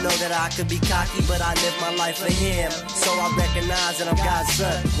win. I know that I could be cocky, but I live my life for Him. So I recognize that I'm God's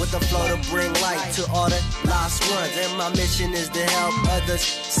son, with the flow to bring light to all the lost ones. And my mission is to help others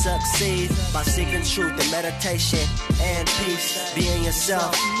succeed by seeking truth and meditation and peace. Being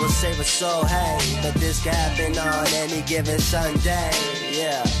yourself will save a soul. Hey, but this can happen on any given Sunday.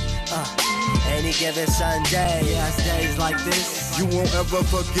 Yeah. Any given Sunday. Yeah, it's days like this you won't ever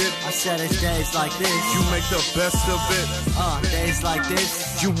forget. I said it's days like this you make the best of it. Days like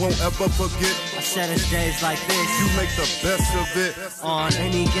this you won't ever forget. I said it's days like this you make the best of it. On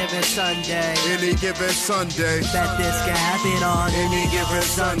any given Sunday. Any given Sunday. Bet this can happen on any given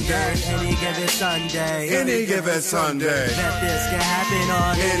Sunday. Any given Sunday. Any given Sunday. Bet this can happen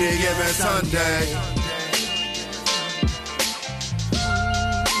on any given Sunday.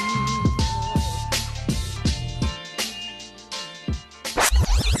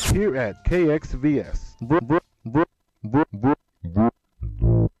 Here at KXVS,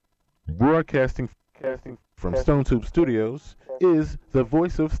 broadcasting from Stone Tube Studios, is the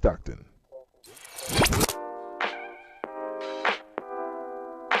voice of Stockton.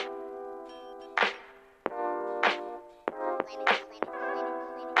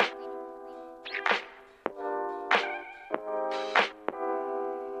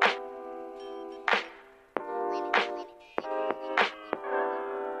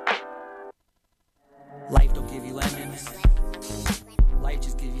 Life don't give you lemons. Life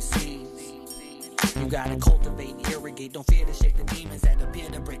just give you seeds. You gotta cultivate and irrigate. Don't fear to shake the demons that appear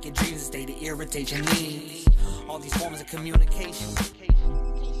to break your dreams and stay to irritate your needs. All these forms of communication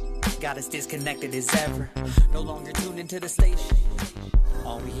got us disconnected as ever. No longer tuned into the station.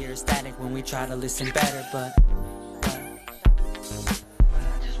 All we hear is static when we try to listen better, but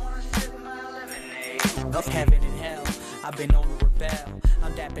of heaven and hell, I've been known to rebel.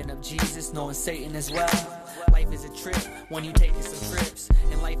 I'm dapping up Jesus, knowing Satan as well. Life is a trip when you taking some trips,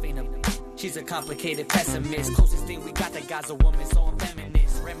 and life ain't a. She's a complicated pessimist. Closest thing we got, that guy's a woman, so I'm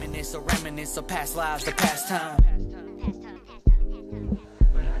feminist. Reminisce or reminisce of past lives, the past time.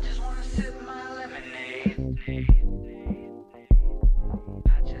 But I just wanna sip my lemonade.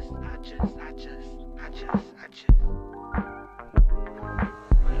 I just. But I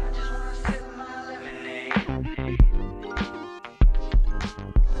just wanna sip my lemonade.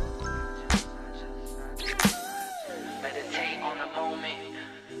 Meditate on the moment.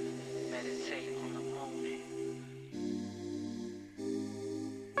 Meditate on the moment.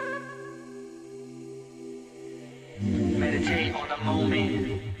 Meditate on the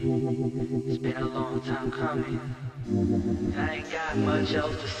moment. It's been a long time coming. I ain't got much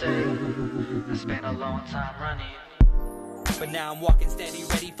else to say. I spent a long time running. But now I'm walking steady,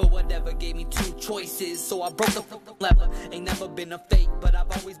 ready for whatever gave me two choices. So I broke the lever. Ain't never been a fake, but I've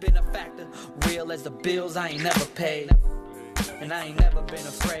always been a factor. Real as the bills I ain't never paid. And I ain't never been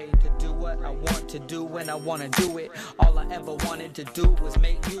afraid to do what I want to do when I want to do it. All I ever wanted to do was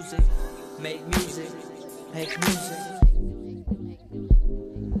make music. Make music. Make music.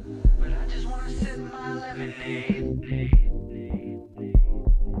 But I just want to sip my lemonade.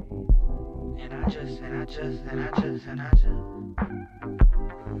 And I just. But I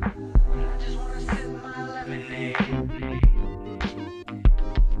just want to sip my lemonade.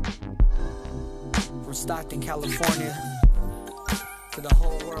 From Stockton, California, to the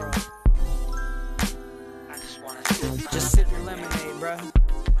whole world. I just want to sip. Just sip your lemonade, bro.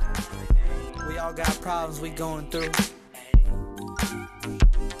 We all got problems we going through.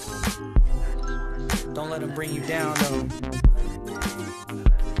 Don't let them bring you down, though.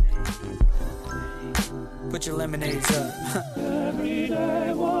 Put your lemonades up. Every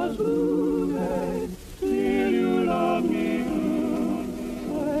day was blue day. Still you love me blue.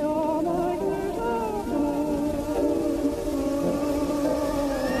 Say all my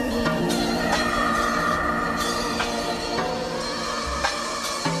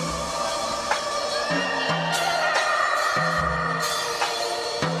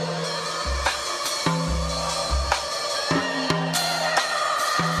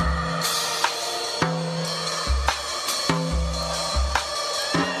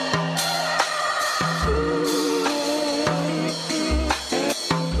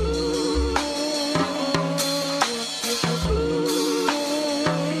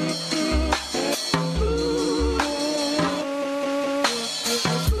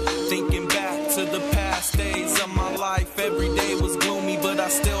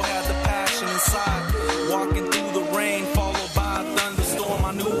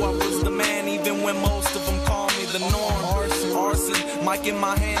mic in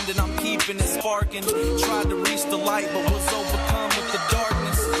my hand and I'm keeping it sparking. Tried to reach the light but was overcome with the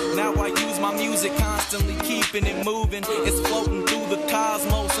darkness. Now I use my music constantly, keeping it moving. It's floating through the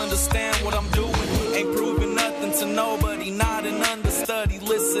cosmos, understand what I'm doing. Ain't proving nothing to nobody, not an understudy.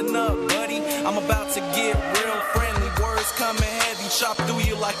 Listen up, buddy, I'm about to get real friendly. Words coming heavy, chop through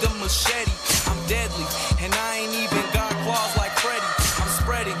you like a machete. I'm deadly, and I ain't even got claws like Freddy. I'm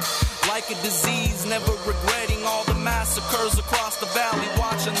spreading like a disease, never regretting all the massacres across the valley,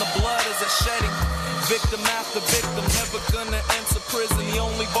 watching the blood as it's shedding. Victim after victim, never gonna enter prison. The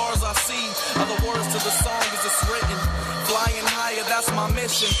only bars I see are the words to the song as it's written. Flying higher, that's my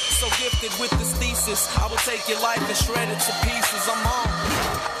mission. So gifted with this thesis, I will take your life and shred it to pieces. I'm on.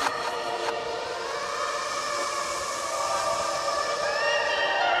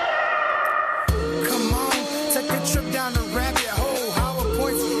 Trip down the rabbit hole, Howard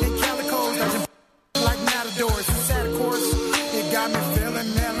points and calicos, dodging like matadors. It's sad, of course, it got me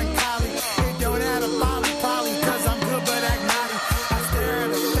feeling melancholy. It don't add a poly, cause I'm good but act naughty. I stare at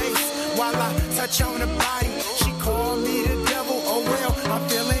her face while I touch on her body. She called me the devil, oh well, I'm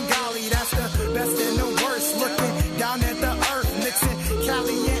feeling golly. That's the best and the worst, looking down at the earth, mixing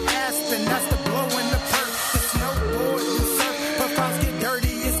Cali and Aspen. That's the blowing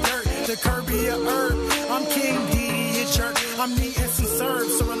the Kirby a herb. I'm King D, a jerk. I'm needing some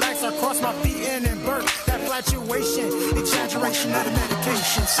serves, so relax. I cross my feet in and burp. That fluctuation, exaggeration of the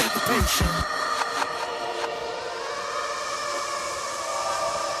medication, syncopation.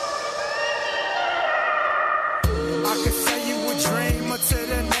 I could say you a dreamer to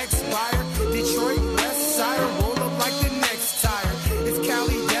the next buyer. Detroit West Side, roll up like the next tire. It's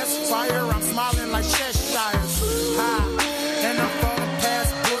Cali Death Fire, I'm smiling like Cheshire. High, and I'm falling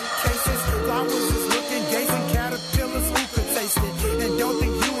past bookcases. Flowers is looking, gazing caterpillars, who could taste it? And don't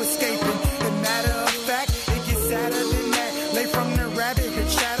think you escaping. The matter of fact, it gets sadder than that. Lay from the rabbit, hit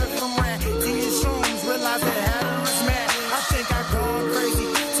chatter from rat. Teen shrooms, realize that Hatter is mad. I think I've gone crazy.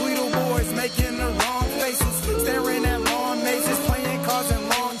 Tweedle boys making the wrong faces. Staring at long mazes, playing cars and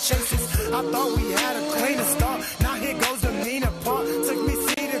long chases. I thought we had a cleaner start. Now here goes the meaner part. Took me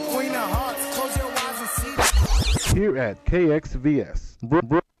see the Queen of Hearts. Close your eyes and see the... Here at KXVS,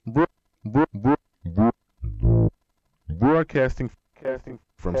 broadcasting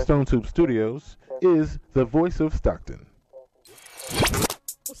from Stone Tube Studios, is the voice of Stockton.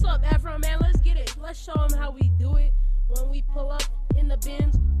 What's up, Afro man? Let's get it. Let's show them how we do it. When we pull up in the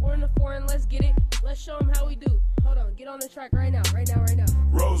Benz or in the foreign, let's get it. Let's show them how we do. Hold on, get on the track right now, right now, right now.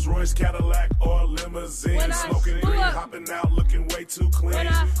 Rolls Royce, Cadillac, or limousine. Smoking green, hopping out, looking way too clean.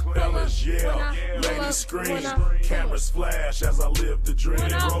 Fellas yell, ladies scream. Cameras flash as I live the dream.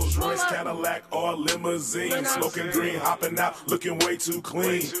 Rolls Royce, Cadillac, or limousine. Smoking green, hopping out, looking way too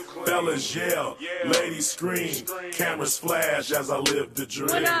clean. Fellas yell, ladies scream. Cameras flash as I live the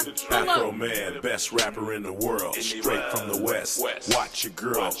dream. Afro man, best rapper in the world. Straight from the West. Watch your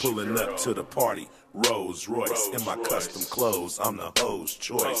girl pulling up to the party. Rolls Royce in my custom clothes, I'm the hoe's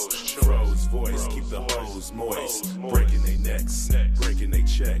choice. Rose voice, keep the hoes moist. Breaking they necks, breaking they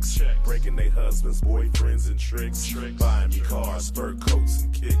checks, breaking they husbands, boyfriends, and tricks. Buying me cars, fur coats,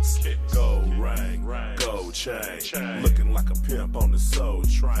 and kicks. Gold ring, gold chain. Looking like a pimp on the soul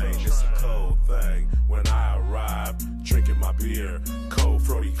train. It's a cold thing when I arrive. Drinking my beer, cold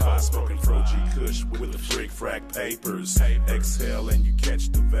frody car, smoking Froji Kush with the frick frack papers. Exhale and you catch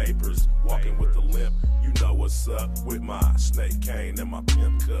the vapors. Walking with the limp, you know what's up with my snake cane and my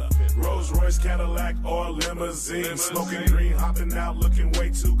pimp cup. Rolls Royce, Cadillac, or limousine. Smoking green, hopping out, looking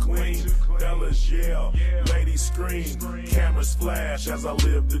way too clean. Fellas yell, ladies scream. Cameras flash as I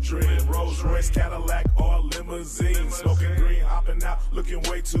live the dream. Rolls Royce, Cadillac, or limousine. Smoking green, hopping out, looking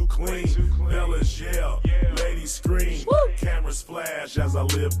way too clean. Fellas yell, ladies scream. Cameras flash as I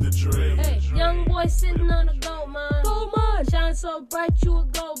live the dream. Hey, young boy sitting on a gold mine. Gold mine. Shine so bright you a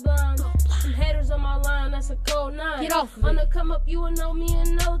gold blind. Some haters on my line, that's a cold 9. Get off on the come up, you will know me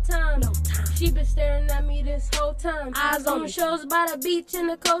in no time. She been staring at me this whole time. Eyes on the shows by the beach and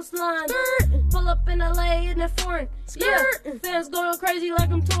the coastline. Pull up in LA in the foreign. Yeah, fans going crazy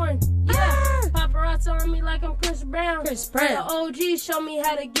like I'm touring. Yeah, paparazzi on me like I'm Chris Brown. The OG show me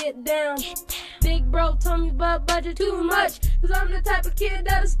how to get down. Big bro told me about budget too much. Cause I'm the type of kid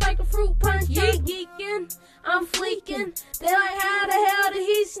that'll spike a fruit punch. I'm geeking, I'm fleeking. They like, how the hell did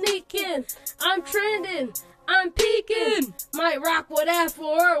he sneak in? I'm trending, I'm peaking. Might rock with that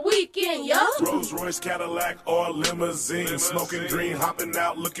for a weekend, yo. Rolls Royce, Cadillac, or limousine. Smoking green, hopping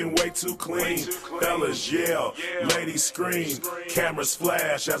out, looking way too clean. Fellas yell, ladies scream. Cameras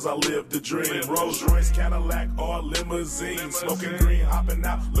flash as I live the dream. Rolls Royce, Cadillac, or limousine. Smoking green, hopping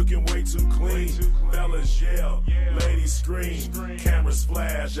out, looking way too clean. Fellas yell, ladies scream. Cameras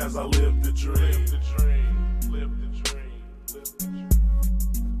flash as I live the dream.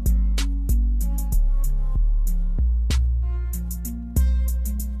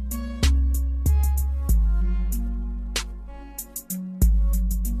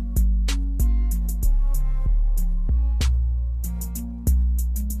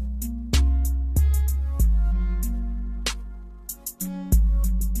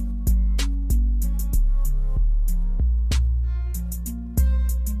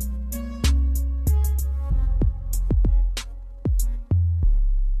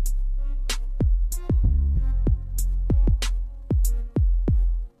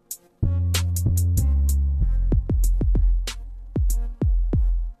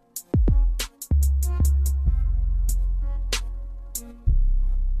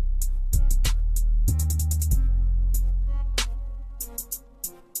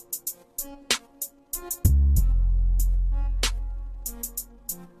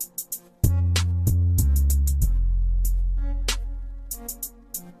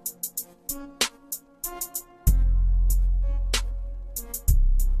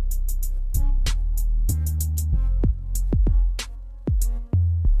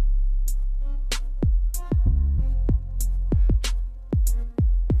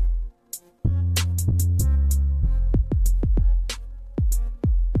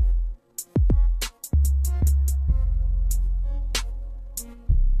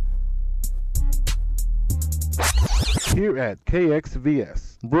 here at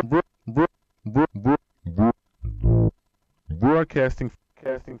KXVS. Broadcasting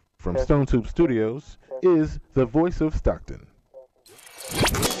from Stone Tube Studios is the voice of Stockton.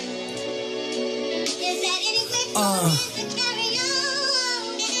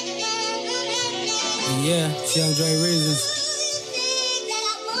 Yeah, it's Young Dre Reasons.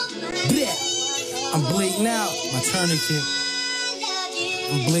 Blech. I'm bleeding out, my tourniquet.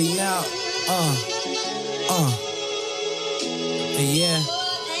 I'm bleeding out, yeah.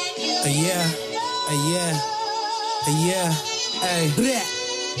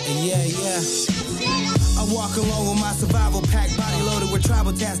 I walk along with my survival pack, body loaded with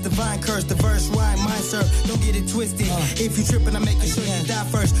tribal tats, divine curse, diverse rhyme, mind serve. Don't get it twisted. If you tripping, I'm making sure you die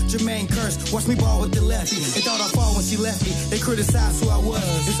first. Jermaine curse, watch me ball with the lefty. They thought I'd fall when she left me. They criticized who I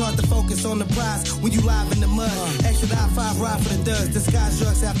was. It's hard to focus on the prize when you live in the mud. Exit I-5 ride for the duds. Disguise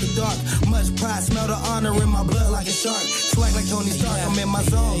drugs after dark. Much pride, smell the honor in my blood like a shark. Swag like Tony Stark, I'm in my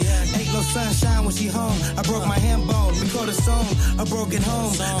zone. Ain't no sunshine when she home. I broke my hand bone. Record a song, a broken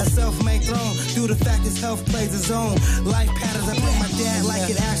home, a self-made throne. Due to the fact this health plays its own life patterns. I put my dad like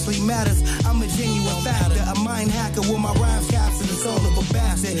it actually matters. I'm a genuine factor, a mind hacker with my rhymes capture the soul of a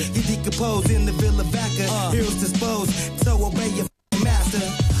bastard. You decompose in the Villa Vaca. Heroes disposed, so obey your master.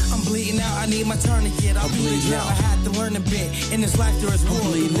 I'm bleeding out, I need my tourniquet. I'll do it now, I had to learn a bit. In this life there is war,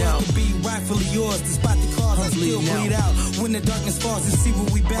 the world could be rightfully yours. Despite the cause, I still bleed out. When the darkness falls, and see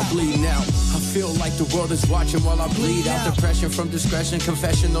what we bout. I'm bleeding out. I feel like the world is watching while I bleed out. Depression from discretion,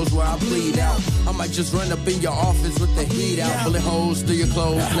 confession knows where I bleed out. I might just run up in your office with the heat out. Bullet holes through your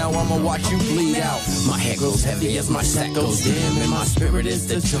clothes, now I'ma watch you bleed out. My head grows heavy as my sack goes dim, and my spirit is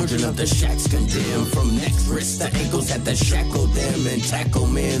the children of the shacks condemned. From next wrist to ankles at the shackle them and tackle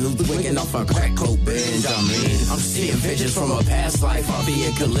men who's waking off a crack coke binge. I mean, I'm seeing visions from a past life. I'll be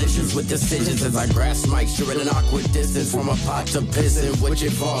in collisions with decisions as I grasp mics. You're at an awkward distance from a pot to pissin', which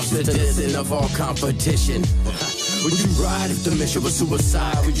involves the distance of all competition. Would you ride if the mission was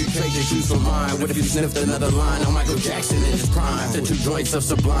suicide? Would you trade your shoes for mine? What if you sniffed another line on Michael Jackson in his prime? The two joints of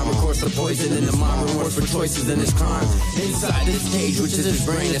sublime, of course the poison in the mind, remorse for choices in his crime. Inside this cage, which is his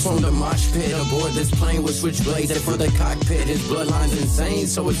brain, is from the mosh pit. Aboard this plane with switchblades and for the cockpit. His bloodline's insane,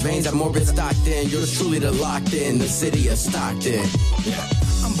 so his veins are morbid Stockton. Yours truly the locked in, the city of Stockton.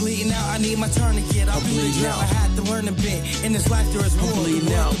 I'm bleeding out, I need my tourniquet. I'll do it now, I had to learn a bit. In this life there is war, the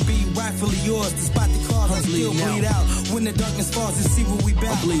world could be rightfully yours. Despite the cause, I still bleed out. When the darkness falls, and see what we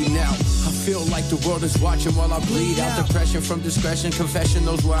bout. I'm bleeding out. I feel like the world is watching while I bleed out. Depression from discretion, confession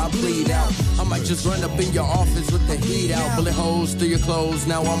knows where I bleed out. I might just run up in your office with the heat out. Bullet holes through your clothes,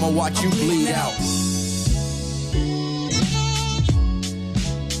 now I'ma watch you bleed out.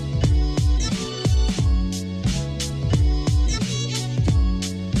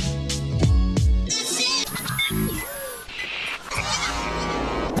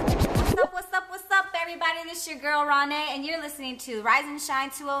 It's your girl RawNe, and you're listening to Rise and Shine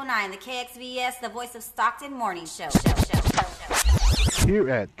 209, the KXVS, the voice of Stockton morning show. Here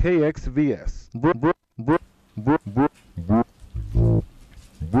at KXVS,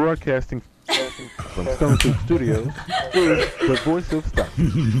 broadcasting from Stone Tube Studios is the voice of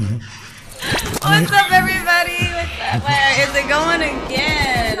Stockton. What's up, everybody? Where is it going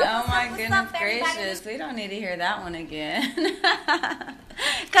again? Oh my goodness gracious! We don't need to hear that one again.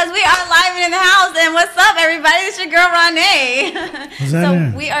 Because we are live and in the house. And what's up, everybody? It's your girl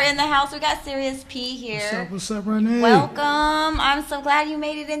RawNe. We are in the house. We got Serious P here. What's up, RawNe? Welcome. I'm so glad you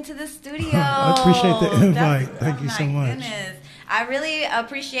made it into the studio. I appreciate the invite. Thank you so much. Goodness. I really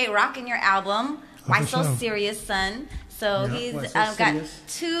appreciate rocking your album, Why So Serious, Son. So he's got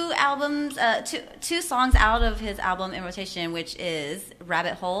two albums, two songs out of his album in rotation, which is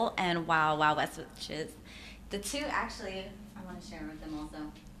Rabbit Hole and Wild Wild West, which is the two actually. I want to share with them also.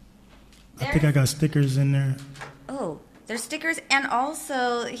 I think I got stickers in there. Oh, there's stickers, and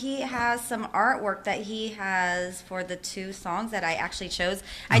also he has some artwork that he has for the two songs that I actually chose.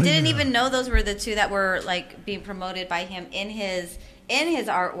 I didn't even know those were the two that were like being promoted by him in his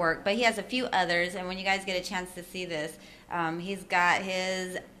artwork, but he has a few others. And when you guys get a chance to see this, he's got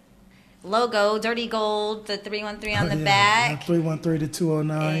his logo, Dirty Gold, the 313 on the back. 313 to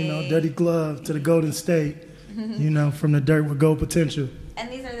 209, you know, Dirty Glove to the Golden State, you know, from the dirt with gold potential.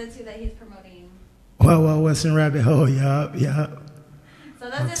 And these are the two that he's promoting. Wild Wild West and Rabbit Hole, yup. So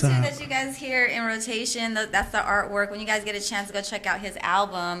those are the two that you guys hear in rotation. That's the artwork. When you guys get a chance to go check out his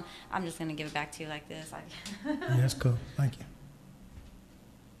album, I'm just going to give it back to you like this. Yeah, that's cool. Thank you.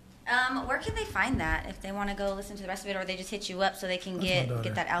 Where can they find that if they want to go listen to the rest of it, or they just hit you up so they can get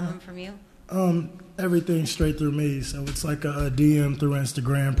that album from you? Everything straight through me, so it's like a DM through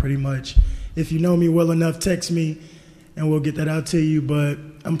Instagram pretty much. If you know me well enough, text me and we'll get that out to you. But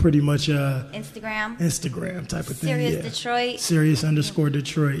I'm pretty much Instagram type of thing. Serious yeah. Detroit.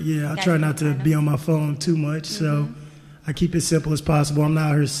 Serious_Detroit. Yeah, I try not to be on my phone too much, so I keep it simple as possible. I'm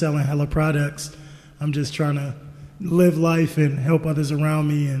not out here selling hella products. I'm just trying to live life and help others around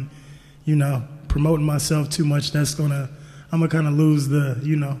me, and promoting myself too much. I'm gonna kind of lose the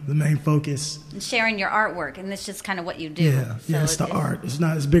main focus. And sharing your artwork, and it's just kind of what you do. Yeah, so it's the art.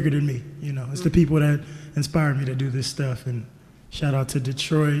 It's bigger than me. It's the people that inspire me to do this stuff. And shout out to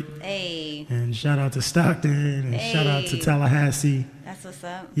Detroit. Hey. And shout out to Stockton. And shout out to Tallahassee. That's what's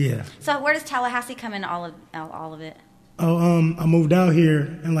up. Yeah. So where does Tallahassee come in all of it? Oh, I moved out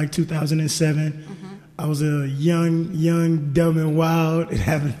here in like 2007. I was a young, dumb, and wild, and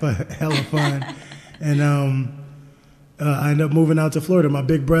having hella fun. And I ended up moving out to Florida. My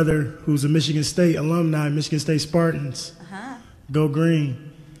big brother, who's a Michigan State alumni, Michigan State Spartans, Go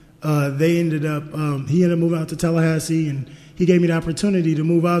Green. He ended up moving out to Tallahassee, and he gave me the opportunity to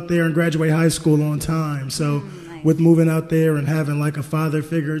move out there and graduate high school on time. So with moving out there and having like a father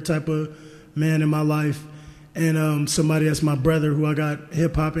figure type of man in my life, and somebody that's my brother who I got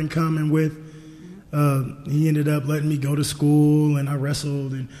hip hop in common with, he ended up letting me go to school, and I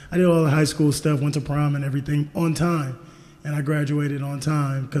wrestled, and I did all the high school stuff, went to prom and everything on time. And I graduated on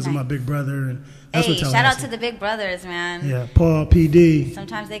time because of my big brother. And that's what shout out to the big brothers, man. Yeah, Paul, PD.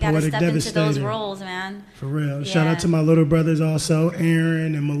 Sometimes they got to step into those roles, man. For real. Yeah. Shout out to my little brothers also,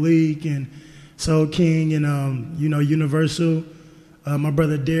 Aaron and Malik and Soul King and, Universal. My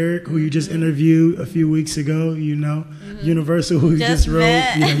brother Derek, who you just interviewed a few weeks ago, Universal, who you just rode.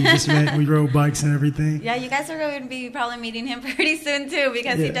 You just met. We rode bikes and everything. Yeah, you guys are going to be probably meeting him pretty soon too,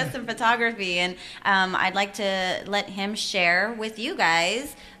 because he does some photography, and I'd like to let him share with you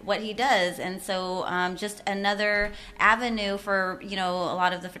guys what he does. And so just another avenue for a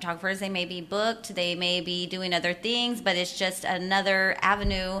lot of the photographers. They may be booked, they may be doing other things, but it's just another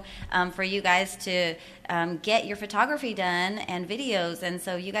avenue for you guys to get your photography done and videos. And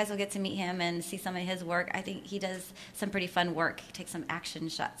so you guys will get to meet him and see some of his work. I think he does some pretty fun work. He takes some action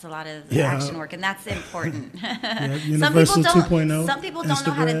shots, a lot of action work, and that's important. Universal 2.0. Some people don't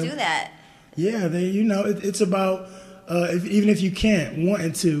know how to do that. Yeah, it's about even if you can't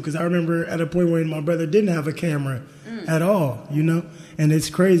wanting to, because I remember at a point when my brother didn't have a camera at all, and it's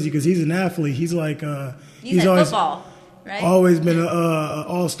crazy because he's an athlete. He's like he's always football, right? Always been an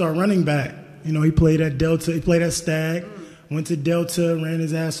all-star running back. He played at Delta. He played at Stag. Went to Delta, ran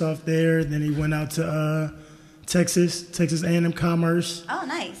his ass off there. Then he went out to Texas A&M Commerce. Oh,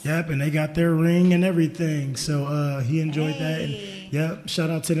 nice. Yep, and they got their ring and everything. So he enjoyed that. And, yep, shout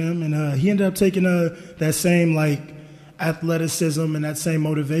out to them. And he ended up taking that same athleticism and that same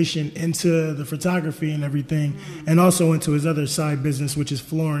motivation into the photography and everything, and also into his other side business, which is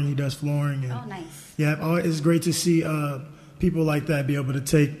flooring. He does flooring. And, nice. Yeah, it's great to see people like that be able to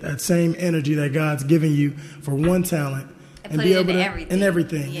take that same energy that God's given you for one talent and be able to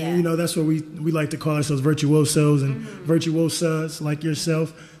everything. Yeah. And, that's what we like to call ourselves, virtuosos and virtuosas like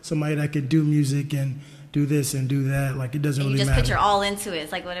yourself, somebody that could do music and do this and do that. Like, it doesn't really matter. You just put your all into it.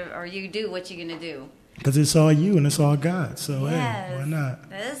 It's like whatever, or you do what you're going to do. Because it's all you and it's all God. So, hey, why not?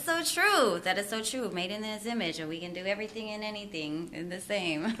 That is so true. That is so true. Made in His image, and we can do everything and anything in the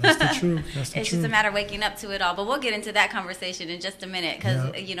same. That's the truth. It's just a matter of waking up to it all. But we'll get into that conversation in just a minute,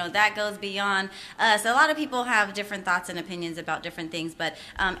 because, that goes beyond us. A lot of people have different thoughts and opinions about different things, but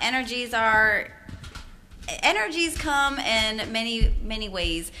energies come in many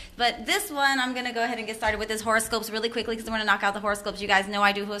ways. But this one, I'm going to go ahead and get started with this horoscopes really quickly, because I'm going to knock out the horoscopes. You guys know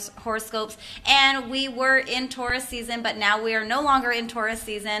I do horoscopes, and we were in Taurus season, but now we are no longer in Taurus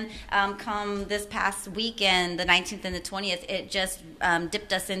season. Come this past weekend, the 19th and the 20th, it just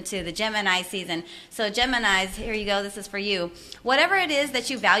dipped us into the Gemini season. So Geminis, here you go. This is for you. Whatever it is that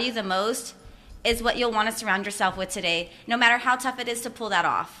you value the most is what you'll want to surround yourself with today, no matter how tough it is to pull that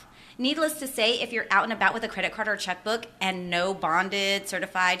off. Needless to say, if you're out and about with a credit card or checkbook and no bonded,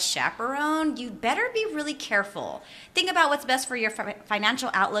 certified chaperone, you better be really careful. Think about what's best for your financial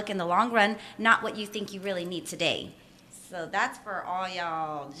outlook in the long run, not what you think you really need today. So that's for all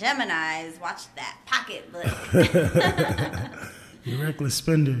y'all Geminis. Watch that pocketbook. You reckless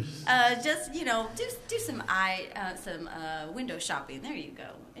spenders. Just, do some window shopping. There you go.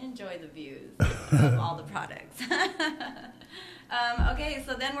 Enjoy the views of all the products. Okay,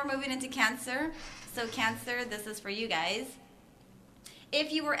 so then we're moving into Cancer. So Cancer, this is for you guys.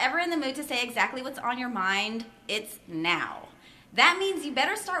 If you were ever in the mood to say exactly what's on your mind, it's now. That means you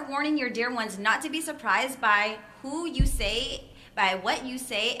better start warning your dear ones not to be surprised by who you say by what you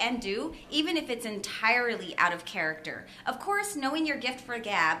say and do, even if it's entirely out of character. Of course, knowing your gift for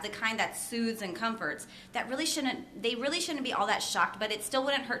gab, the kind that soothes and comforts, they really shouldn't be all that shocked, but it still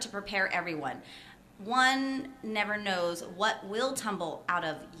wouldn't hurt to prepare everyone. One never knows what will tumble out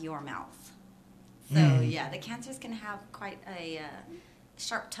of your mouth. So, yeah, the Cancers can have quite a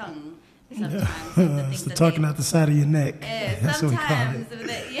sharp tongue sometimes. It's the talking out the side of your neck. That's what we call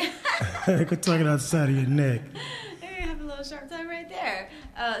it. Talking out the side of your neck. You have a little sharp tongue right there.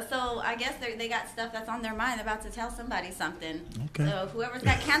 So I guess they got stuff that's on their mind. They're about to tell somebody something. Okay. So whoever's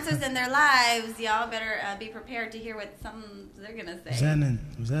got Cancers in their lives, y'all better be prepared to hear what something they're going to say.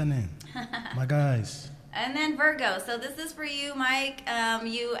 What's that name? My guys. And then Virgo. So this is for you, Mike.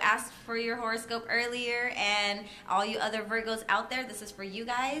 You asked for your horoscope earlier, and all you other Virgos out there, this is for you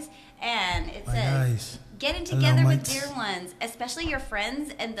guys. And it says, getting together with dear ones, especially your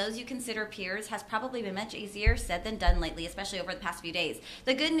friends and those you consider peers, has probably been much easier said than done lately, especially over the past few days.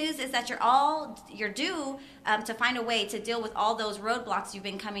 The good news is that you're due to find a way to deal with all those roadblocks you've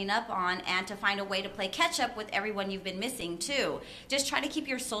been coming up on, and to find a way to play catch up with everyone you've been missing too. Just try to keep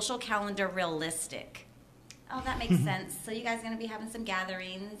your social calendar realistic. Oh, that makes sense. So you guys are going to be having some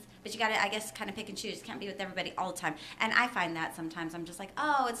gatherings, but you got to, I guess, kind of pick and choose. Can't be with everybody all the time. And I find that sometimes I'm just like,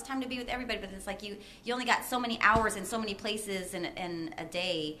 oh, it's time to be with everybody, but it's like you only got so many hours and so many places in a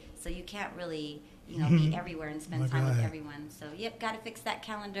day, so you can't really, be everywhere and spend time with everyone. So, got to fix that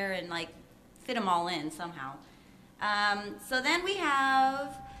calendar and, like, fit them all in somehow. So then we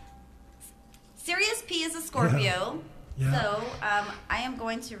have Sirius P is a Scorpio. Yeah. So I am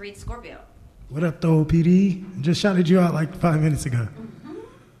going to read Scorpio. What up, though, PD? Just shouted you out like 5 minutes ago.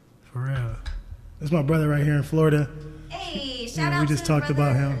 For real. That's my brother right here in Florida. Hey, shout out we just to talked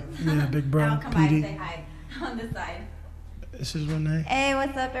about him. Yeah, big bro, I'll come PD. by and say hi on this side. This is RawNe. Hey,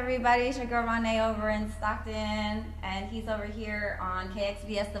 what's up, everybody? It's your girl RawNe over in Stockton, and he's over here on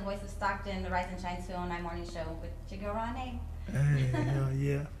KXVS, the voice of Stockton, the Rise and Shine 209 morning show with your girl RawNe. Hey,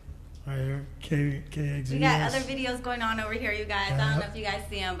 yeah. Right here, KXVS. We got other videos going on over here, you guys. I don't know if you guys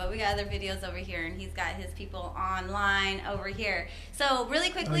see them, but we got other videos over here, and he's got his people online over here. So really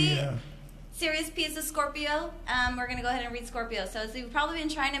quickly, Sirius P is a Scorpio. We're going to go ahead and read Scorpio. So you've probably been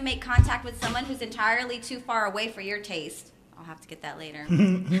trying to make contact with someone who's entirely too far away for your taste. I'll have to get that later.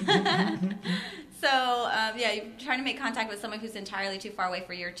 So, you're trying to make contact with someone who's entirely too far away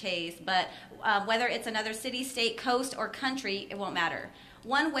for your taste. But whether it's another city, state, coast, or country, it won't matter.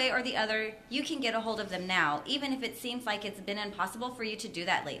 One way or the other, you can get a hold of them now, even if it seems like it's been impossible for you to do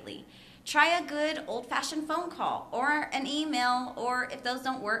that lately. Try a good old-fashioned phone call or an email, or if those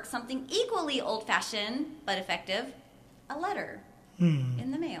don't work, something equally old-fashioned but effective, a letter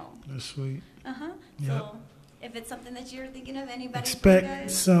in the mail. That's sweet. Uh-huh. Yep. So if it's something that you're thinking of, anybody, expect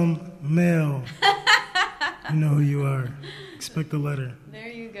some mail. You know who you are. Expect a letter. There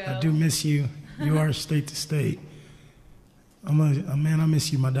you go. I do miss you. You are state to state. Man, I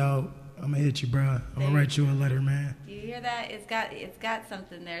miss you, my dog. I'm gonna hit you, bro. I'm gonna write you a letter, man. You hear that? It's got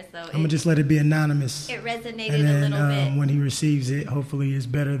something there. So I'm gonna just let it be anonymous. It resonated and then, a little bit. When he receives it, hopefully it's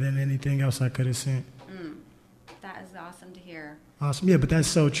better than anything else I could have sent. That is awesome to hear. Awesome, yeah, but that's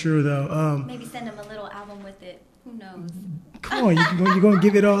so true though. Maybe send him a little album with it. Who knows? Come on, you're gonna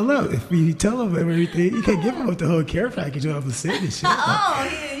give it all up. If you tell him everything, you can't give him the whole care package all of a sudden.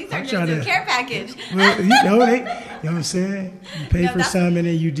 Shit. You turned into a care package. Well, you know what I'm saying? You pay for something and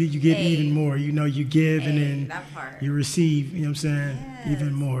then you get even more. You give and then you receive, you know what I'm saying? Yes.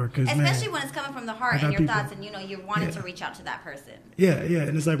 Even more. Especially when it's coming from the heart and your thoughts and you're wanting to reach out to that person. Yeah,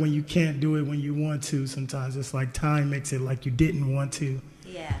 and it's like when you can't do it when you want to sometimes. It's like time makes it like you didn't want to.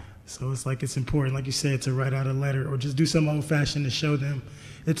 Yeah. So it's like it's important, like you said, to write out a letter or just do something old-fashioned to show them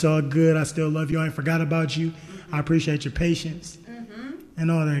it's all good. I still love you. I ain't forgot about you. I appreciate your patience and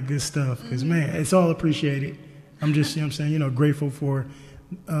all that good stuff. Because, man, it's all appreciated. I'm just, grateful for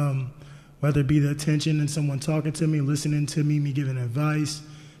whether it be the attention and someone talking to me, listening to me, me giving advice,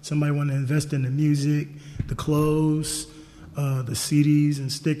 somebody want to invest in the music, the clothes, the CDs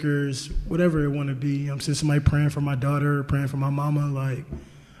and stickers, whatever it want to be. I'm saying somebody praying for my daughter, praying for my mama, like,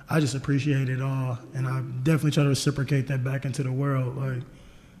 I just appreciate it all, and I definitely try to reciprocate that back into the world. Like,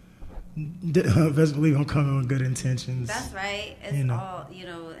 best believe I'm coming with good intentions. That's right. It's all,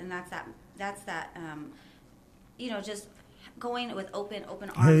 and that's that. Just going with open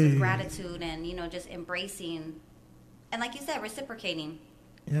arms of gratitude, and just embracing, and like you said, reciprocating.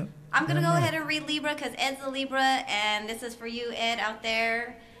 Yep. I'm gonna go ahead and read Libra because Ed's a Libra, and this is for you, Ed, out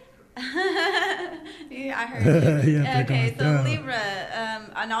there. Yeah, I heard you. Yeah, Okay, so down. Libra,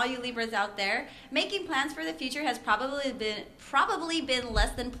 on all you Libras out there, making plans for the future has probably been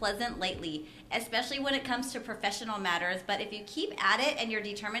less than pleasant lately, especially when it comes to professional matters. But if you keep at it and you're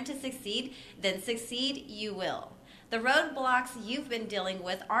determined to succeed, then succeed you will. The roadblocks you've been dealing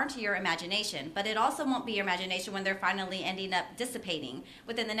with aren't your imagination, but it also won't be your imagination when they're finally ending up dissipating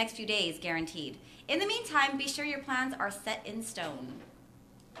within the next few days, guaranteed. In the meantime, be sure your plans are set in stone.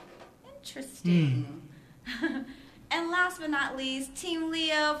 Interesting. And last but not least, Team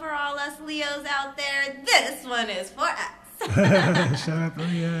Leo, for all us Leos out there, this one is for us. Shout out to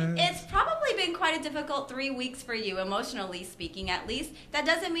Leo. It's probably been quite a difficult 3 weeks for you, emotionally speaking at least. That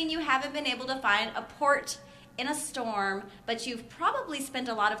doesn't mean you haven't been able to find a port in a storm, but you've probably spent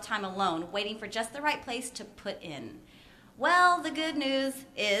a lot of time alone, waiting for just the right place to put in. Well, the good news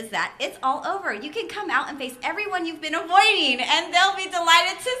is that it's all over. You can come out and face everyone you've been avoiding, and they'll be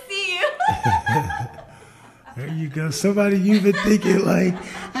delighted to see you. There you go. Somebody you've been thinking like,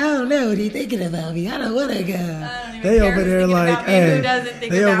 I don't know what he's thinking about me. I don't want to go. They over there like, hey.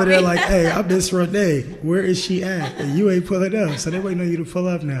 They over there like, hey, I miss RawNe. Where is she at? And you ain't pulling up. So they waiting on you to pull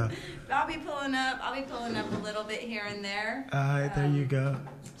up now. I'll be pulling up a little bit here and there. All right, there you go.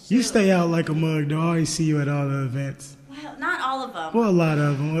 You stay out like a mug, though. I always see you at all the events. Well, not all of them. Well, a lot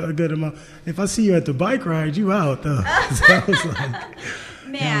of them, a good amount. If I see you at the bike ride, you out, though. So I was like,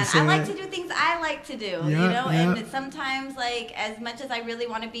 man, I like to do things I like to do, you know, yeah. and sometimes, like, as much as I really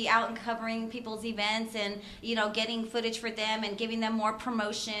want to be out and covering people's events and, you know, getting footage for them and giving them more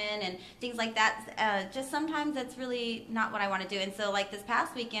promotion and things like that, just sometimes that's really not what I want to do. And so, like, this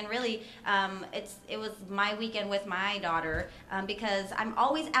past weekend, really, it was my weekend with my daughter, because I'm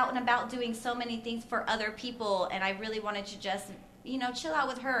always out and about doing so many things for other people, and I really wanted to just, you know, chill out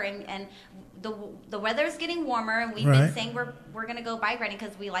with her. And the weather's getting warmer, and we've been saying we're going to go bike riding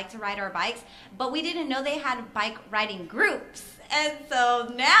because we like to ride our bikes, but we didn't know they had bike riding groups. And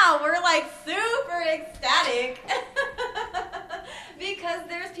so now we're like super ecstatic because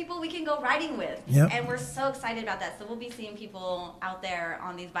there's people we can go riding with. Yep. And we're so excited about that. So we'll be seeing people out there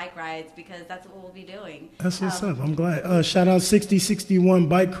on these bike rides because that's what we'll be doing. That's what's up. I'm glad. Shout out 6061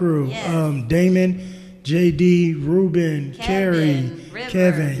 Bike Crew. Yes. Damon, JD, Ruben, Carrie,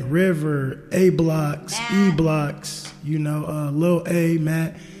 Kevin, River, A Blocks, E Blocks, you know, Lil A,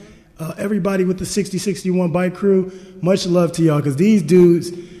 Matt, everybody with the 6061 Bike Crew. Much love to y'all, because these dudes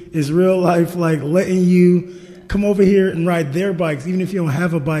is real life, like letting you come over here and ride their bikes. Even if you don't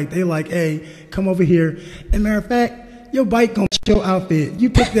have a bike, they like, hey, come over here. And matter of fact, your bike gonna fit your outfit. You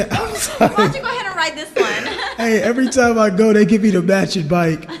pick that outside. Why don't you go ahead and ride this one? Hey, every time I go, they give me the matching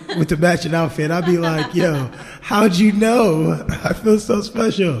bike with the matching outfit. I be like, yo, how'd you know? I feel so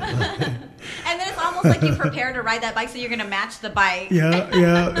special. And then it's almost like you prepare to ride that bike, so you're going to match the bike. Yeah.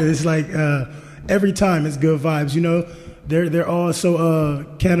 It's like every time it's good vibes. You know, they're all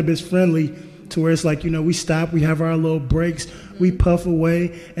so cannabis friendly to where it's like, you know, we stop, we have our little breaks, we puff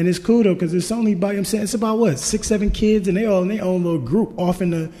away, and it's cool though, because it's only about, I'm saying, it's about what, 6-7 kids, and they all in their own little group, off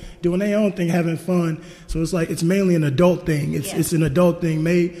in the doing their own thing, having fun. So it's like, it's mainly an adult thing. It's an adult thing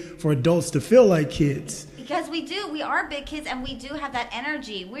made for adults to feel like kids. Because we are big kids, and we do have that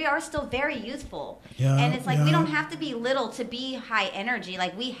energy. We are still very youthful. Yeah, and it's like we don't have to be little to be high energy.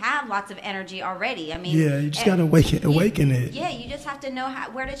 Like, we have lots of energy already. I mean, you just got to awaken it. Yeah, you just have to know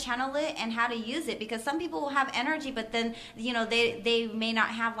where to channel it and how to use it, because some people will have energy, but then, you know, they may not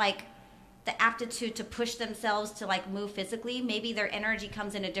have, like, the aptitude to push themselves to, like, move physically. Maybe their energy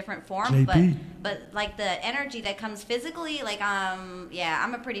comes in a different form, but like the energy that comes physically, like, I'm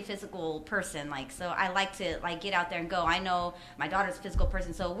a pretty physical person, like, so I like to, like, get out there and go. I know my daughter's a physical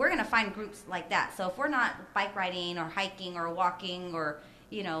person, so we're gonna find groups like that. So if we're not bike riding or hiking or walking or,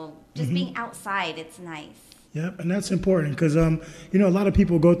 you know, just being outside, it's nice. Yep, and that's important because, you know, a lot of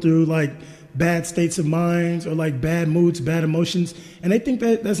people go through, like, bad states of minds or, like, bad moods, bad emotions, and they think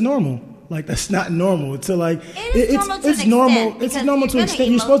that that's normal. Like, that's not normal. It's like it's normal. It's normal to an extent.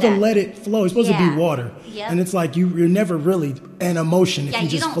 You're supposed to let it flow. It's supposed to be water. Yep. And it's like you're never really an emotion if you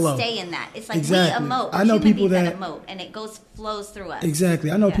just flow. Yeah, you don't stay in that. It's like we emote. I know people that emote, and it flows through us.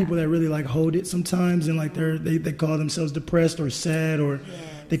 Exactly. I know people that really, like, hold it sometimes, and, like, they call themselves depressed or sad, or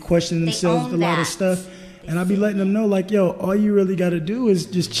they question themselves with a lot of stuff. And I be letting them know, like, yo, all you really got to do is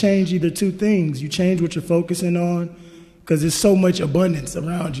just change either two things. You change what you're focusing on, because there's so much abundance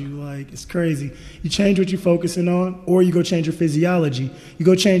around you. Like, it's crazy. You change what you're focusing on, or you go change your physiology. You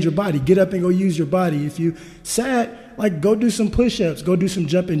go change your body. Get up and go use your body. If you sad, like, go do some push-ups. Go do some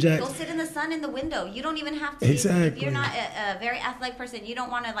jumping jacks. Go sit in the sun in the window. You don't even have to. Exactly. If you're not a very athletic person, you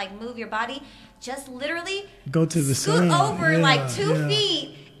don't want to, like, move your body. Just literally go to the sun. Scoot over, like, 2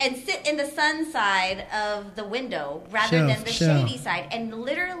 feet and sit in the sun side of the window rather than the shady side. And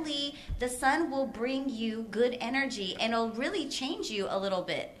literally, the sun will bring you good energy, and it'll really change you a little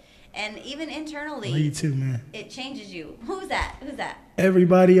bit. And even internally, Me too, man. It changes you. Who's that? Who's that?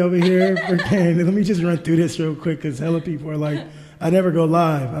 Everybody over here. Let me just run through this real quick because hella people are like, I never go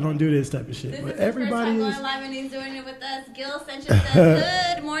live. I don't do this type of shit. This but is everybody his first time going live, and he's doing it with us. Gil Sanchez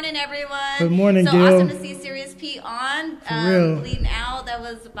says, good morning, everyone. Good morning, so Gil. So awesome to see Serious P on. For real. Bleeding Out, that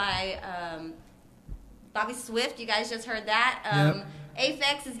was by Bobby Swift. You guys just heard that. Yep.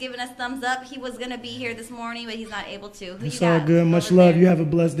 Aphex is giving us thumbs up. He was going to be here this morning, but he's not able to. Who It's you all got? good. Much love. You have a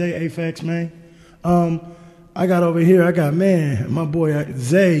blessed day, Aphex, man. I got over here, my boy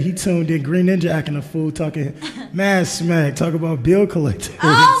Zay, he tuned in, Green Ninja acting a fool, talking mad smack, talking about bill collectors.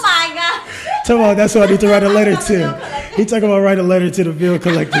 Oh my God. Talking about, that's what I need to write a letter to. He talking about write a letter to the bill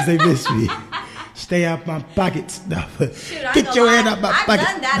collectors, they miss me. Stay out my pockets. No, get your head out my pocket. I've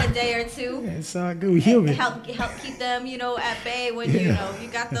done that a day or two. Yeah, it's all good. We human. Help keep them, at bay when you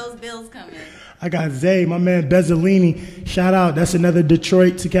got those bills coming. I got Zay, my man Bezzolini. Shout out. That's another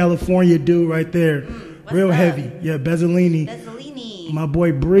Detroit to California dude right there. Real up? Heavy. Yeah, Bezzolini. My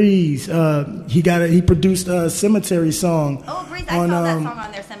boy Breeze. He produced a Cemetery song. Oh, Breeze, I saw that song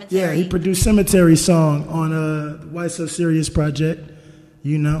on their Cemetery. Yeah, he produced Cemetery song on Why So Serious project.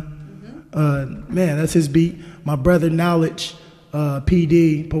 Man, that's his beat. My brother Knowledge,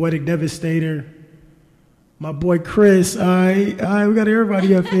 PD, Poetic Devastator. My boy Chris. All right, we got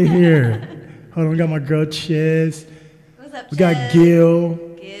everybody up in here. Hold on, we got my girl Ches. What's up, Ches? We got Gil.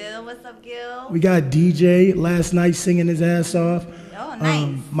 Gil, what's up, Gil? We got DJ last night singing his ass off. Oh,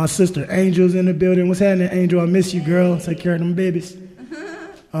 nice. My sister Angel's in the building. What's happening, Angel? I miss you, girl. Take care of them babies.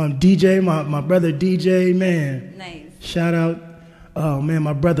 DJ, my brother DJ, man. Nice. Shout out. Oh, man,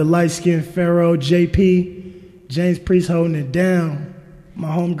 my brother Light Skin Pharaoh, JP. James Priest holding it down. My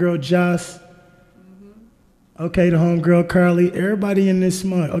homegirl Joss. Okay, the homegirl Carly. Everybody in this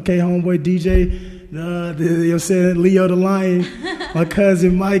month. Okay, homeboy DJ. Leo the Lion. My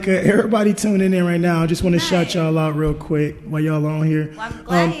cousin Micah. Everybody tuning in right now. I just want to shout y'all out real quick while y'all on here. Well, I'm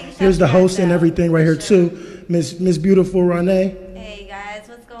glad here's the host and everything right here too. Miss Beautiful RawNe. Hey guys,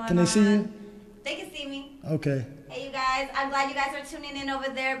 what's going on? Can they see you? They can see me. Okay. Hey you guys, I'm glad you guys are tuning in over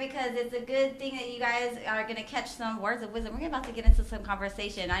there because it's a good thing that you guys are going to catch some words of wisdom. We're about to get into some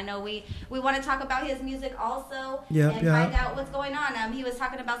conversation. I know we want to talk about his music also and find out what's going on. He was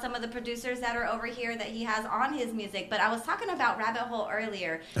talking about some of the producers that are over here that he has on his music, but I was talking about Rabbit Hole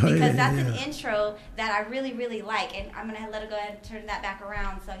earlier because that's an intro that I really, really like, and I'm going to let it go ahead and turn that back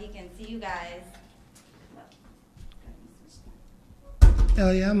around so he can see you guys.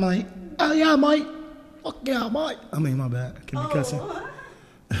 Hell yeah, Mike. Oh yeah, Mike. Fuck yeah, Mike. I mean, my bad. Can be cussing.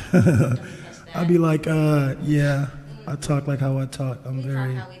 I'll be like, yeah. I talk like how I talk. I'm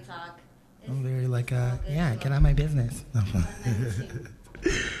very like, yeah, get out of my business.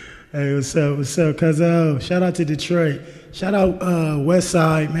 Hey, what's up? Cuz, shout out to Detroit. Shout out West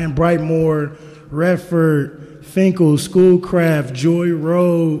Side, man, Brightmoor, Redford, Finkel, Schoolcraft, Joy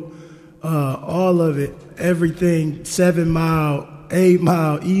Road, all of it. Everything, 7 Mile, 8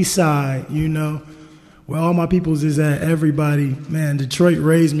 Mile, East Side, where all my peoples is at, everybody. Man, Detroit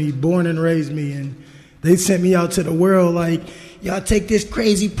raised me, born and raised me, and they sent me out to the world like, y'all take this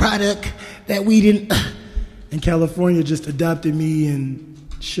crazy product that we didn't. And California just adopted me and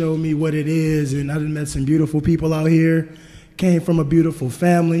showed me what it is, and I done met some beautiful people out here. Came from a beautiful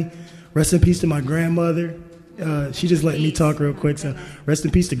family. Rest in peace to my grandmother. She just let me talk real quick, so rest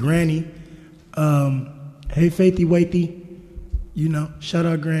in peace to Granny. Hey, Faithy Waithy, shout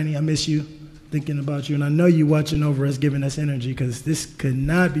out Granny, I miss you. Thinking about you, and I know you watching over us, giving us energy, because this could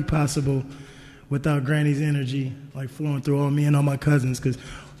not be possible without Granny's energy, like flowing through all me and all my cousins, because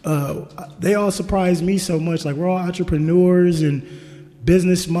they all surprised me so much. Like, we're all entrepreneurs and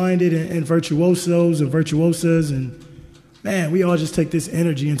business-minded and virtuosos and virtuosas, and man, we all just take this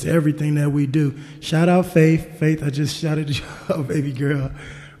energy into everything that we do. Shout out Faith, I just shouted you out, baby girl,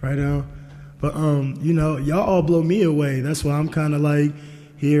 right on. But y'all all blow me away. That's why I'm kind of like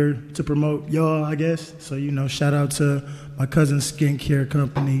here to promote y'all, I guess. So, shout out to my cousin's skincare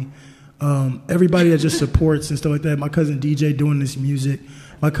company. Everybody that just supports and stuff like that. My cousin DJ doing this music.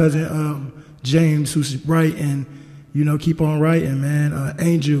 My cousin James, who's writing, keep on writing, man.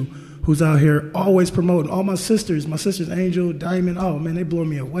 Angel, who's out here always promoting. All my sisters Angel, Diamond, oh man, they blow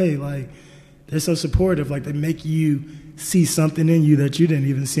me away. Like, they're so supportive. Like, they make you see something in you that you didn't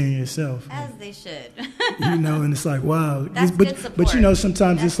even see in yourself. As they should. And it's like, wow. That's good support. But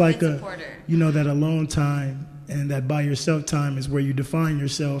sometimes that's it's like that alone time and that by yourself time is where you define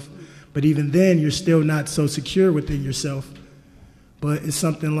yourself. But even then, you're still not so secure within yourself. but it's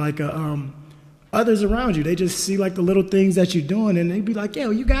something like others around you. They just see like the little things that you're doing, and they be like,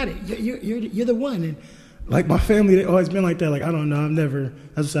 "Yo, you got it. You're the one." And like my family, they always been like that. Like I don't know,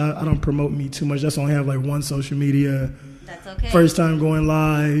 I don't promote me too much. That's only have like one social media. That's okay. First time going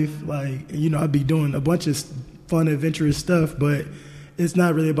live, like I'd be doing a bunch of fun, adventurous stuff, but it's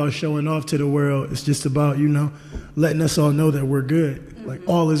not really about showing off to the world. It's just about letting us all know that we're good, like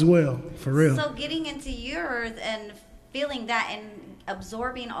all is well, for real. So getting into yours and feeling that and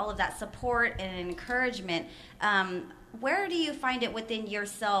absorbing all of that support and encouragement, where do you find it within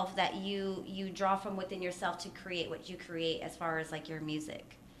yourself that you draw from within yourself to create what you create as far as like your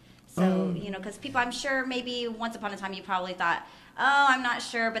music? So, because people, I'm sure maybe once upon a time you probably thought, oh, I'm not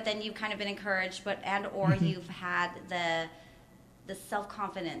sure, but then you've kind of been encouraged, or you've had the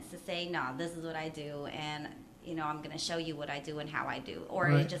self-confidence to say, no, this is what I do, and, I'm going to show you what I do and how I do, or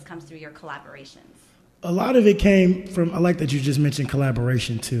right. It just comes through your collaborations. A lot of it came from, I like that you just mentioned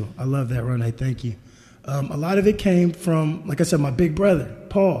collaboration too. I love that, RawNe. Thank you. A lot of it came from, like I said, my big brother,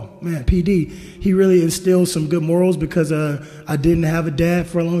 Paul, man, PD. He really instilled some good morals because I didn't have a dad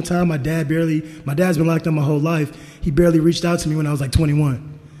for a long time. My dad's been locked up my whole life. He barely reached out to me when I was like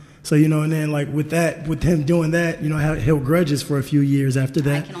 21. So, and then like with him doing that, I held grudges for a few years after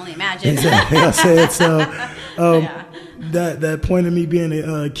that. I can only imagine. Exactly. I said, so that point of me being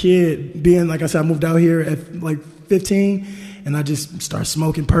a kid, being, like I said, I moved out here at like 15 and I just started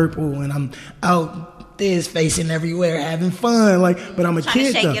smoking purple and I'm out this facing everywhere having fun, but I'm a kid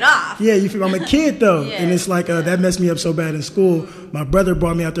to shake though. It off. Yeah, you feel I'm a kid though. Yeah. And it's like that messed me up so bad in school. My brother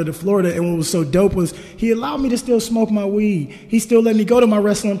brought me out there to Florida, and what was so dope was he allowed me to still smoke my weed. He still let me go to my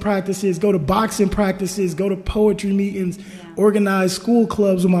wrestling practices, go to boxing practices, go to poetry meetings, organize school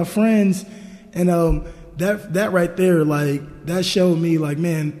clubs with my friends. And that right there, like that showed me like,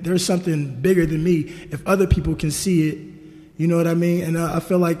 man, there's something bigger than me if other people can see it. You know what I mean? And I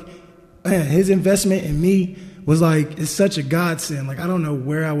feel like his investment in me was like, it's such a godsend. Like, I don't know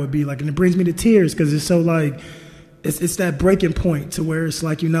where I would be. Like, and it brings me to tears because it's so like, it's that breaking point to where it's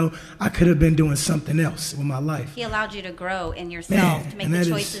like, I could have been doing something else with my life. He allowed you to grow in yourself, to make the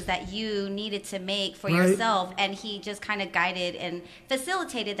choices that you needed to make for yourself. And he just kind of guided and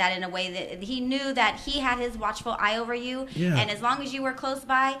facilitated that in a way that he knew that he had his watchful eye over you. Yeah. And as long as you were close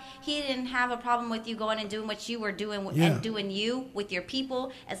by, he didn't have a problem with you going and doing what you were doing and doing you with your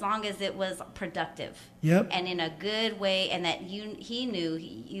people, as long as it was productive. Yep. And in a good way, and that he knew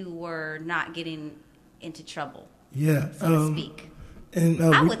you were not getting into trouble. Yeah, so to speak. And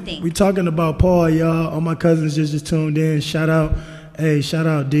I would think. We talking about Paul, y'all. All my cousins just tuned in. Shout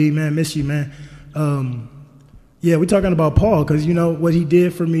out D, man. Miss you, man. We talking about Paul because what he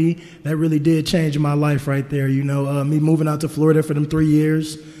did for me, that really did change my life right there. Me moving out to Florida for them 3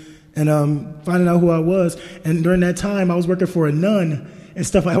 years and finding out who I was. And during that time, I was working for a nun and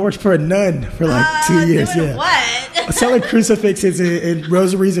stuff. I worked for a nun for like 2 years. Doing what? Selling crucifixes and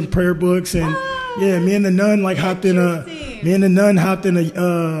rosaries and prayer books and. Yeah, me and the nun hopped in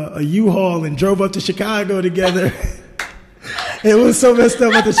a U-Haul and drove up to Chicago together. It was so messed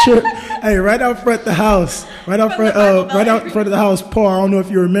up at the trip. Hey, right out front of the house, right out front of the house, Paul. I don't know if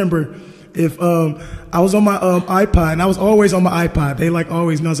you remember. If I was on my iPod, and I was always on my iPod. They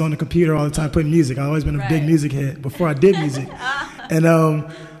always know I was on the computer all the time putting music. I always been a big music head before I did music, and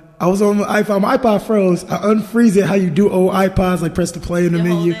I was on my iPod. My iPod froze. I unfreeze it. How you do old iPods? Like press the play in the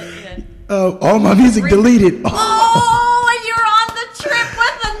menu. All my music deleted. Oh, and you were on the trip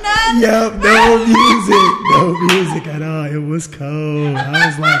with the nun? Yep, no music at all. It was cold. I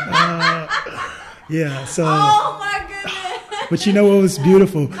was like, yeah. So. Oh my goodness. But what was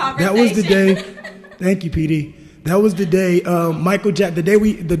beautiful? That was the day. Thank you, PD. That was the day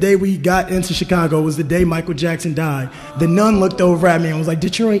the day we got into Chicago was the day Michael Jackson died. The nun looked over at me and was like,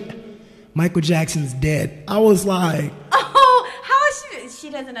 Detroit, Michael Jackson's dead. I was like. She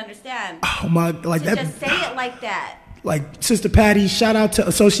doesn't understand. Oh my, like that. Just say it like that. Like Sister Patty, shout out to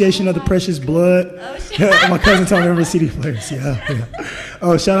Association of the Precious Blood. Oh, my cousin told me over CD players. Yeah.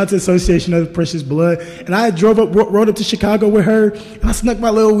 Oh, shout out to Association of the Precious Blood. And I rode up to Chicago with her, and I snuck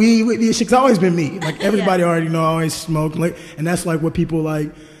my little weed with me. It's always been me. Like everybody already know I always smoke. And that's like what people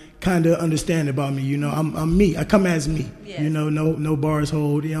kind of understand about me. I'm me. I come as me. Yes. No bars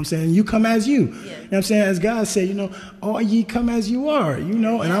hold. You know what I'm saying? You come as you. Yes. You know what I'm saying? As God said, all ye come as you are. And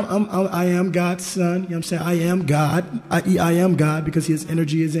I am God's son. You know what I'm saying? I am God. I am God because His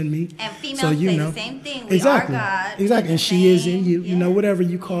energy is in me. And females say the same thing. We exactly. are God. Exactly. And she is in you. Yeah. Whatever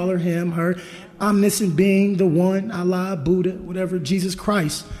you call her, him, her. Omniscient being, the one, Allah, Buddha, whatever, Jesus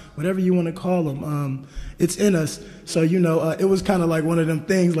Christ, whatever you want to call him. It's in us. So, it was kind of like one of them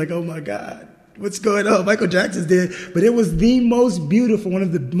things like, oh my God, What's going on? Michael Jackson's dead. But it was the most beautiful, one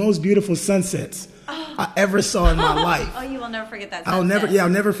of the most beautiful sunsets I ever saw in my life. Oh, you will never forget that I'll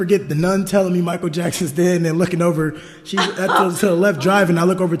sunset. never forget the nun telling me Michael Jackson's dead, and then looking over, she's to the left driving, I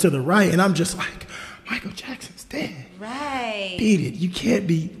look over to the right, and I'm just like, Michael Jackson's dead. Right. Beat it. You can't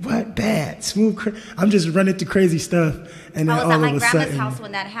be, bad, smooth. I'm just running through crazy stuff, and then I was all at of my a grandma's sudden, house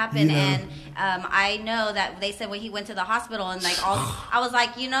when that happened, you know, and I know that they said when he went to the hospital and like all, I was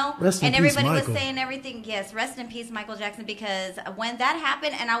like, Rest in and peace, everybody was Michael. saying everything. Yes, rest in peace, Michael Jackson, because when that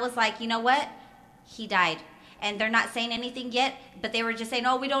happened, and I was like, you know what, he died. And they're not saying anything yet, but they were just saying,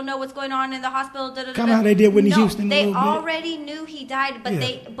 "Oh, we don't know what's going on in the hospital." Kind of how they did Whitney Houston. They a little already knew he died, but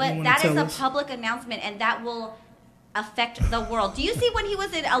Yeah, but that is a public announcement, and that will affect the world. Do you see when he was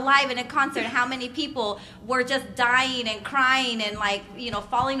alive in a concert, how many people were just dying and crying and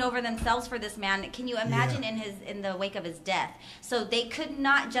falling over themselves for this man? Can you imagine in the wake of his death? So they could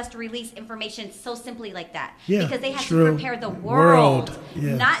not just release information so simply like that, because they had to prepare the world.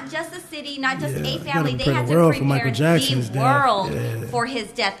 Yeah. Not just the city, not just a You family. gotta They had the to world for prepare Michael Jackson's the death. world Yeah. for his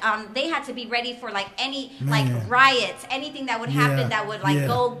death. They had to be ready for any Man. riots, anything that would happen Yeah. that would Yeah.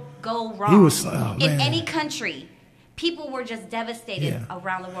 go wrong. He was in man. any country. People were just devastated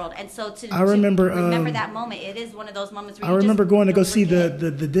around the world, and so I remember that moment. It is one of those moments where I remember going to go see the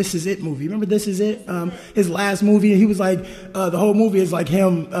This Is It movie. Remember This Is It? His last movie. He was like, the whole movie is like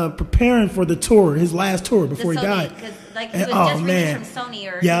him preparing for the tour, his last tour before he died. He was just released from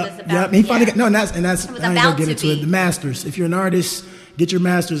Sony, or he was about. Yeah. He finally got and that's It was I ain't gonna about get to into be. it. The masters. If you're an artist, get your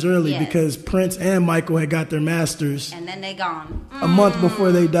masters early, Yes. because Prince and Michael had got their masters And then they gone. a month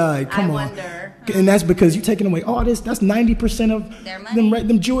before they died. Come on. Wonder. And that's because you're taking away all this. That's 90% of Their money.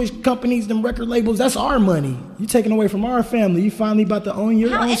 them Jewish companies, them record labels. That's our money. You're taking away from our family. You finally about to own your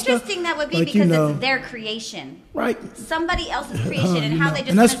How own stuff. interesting that would be, Like, because it's their creation. Right. Somebody else's creation, and how they just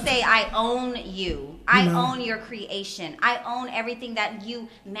And want to that's- say, I own you. I know. own your creation. I own everything that you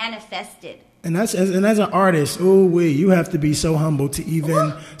manifested. And as an artist, you have to be so humble to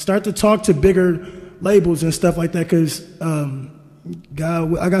even start to talk to bigger labels and stuff like that. Because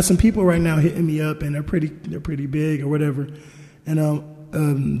God, I got some people right now hitting me up, and they're pretty big or whatever,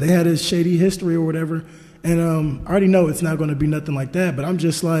 and they had a shady history or whatever, and I already know it's not going to be nothing like that. But I'm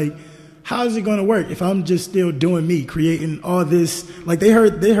just like, how is it going to work if I'm just still doing me, creating all this? Like they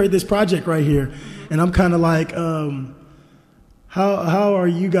heard this project right here, and I'm kind of like, How are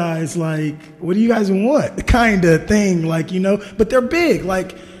you guys, like, what do you guys want? Kind of thing, but they're big,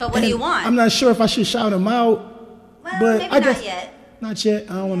 like. But what do you want? I'm not sure if I should shout them out. Well, but maybe I not guess, yet. Not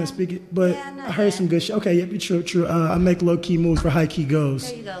yet. I don't want to speak it, but I heard some good shit. Okay, yep, you're true. I make low key moves for high key goes.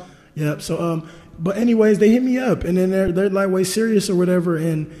 There you go. Yep. So, but anyways, they hit me up, and then they're like way serious or whatever,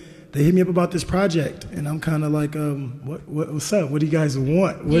 and they hit me up about this project, and I'm kind of like, what's up? What do you guys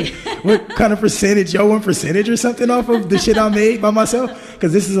want? What kind of percentage? Y'all want percentage or something off of the shit I made by myself?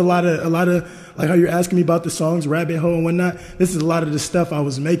 Because this is a lot of like how you're asking me about the songs, Rabbit Hole and whatnot. This is a lot of the stuff I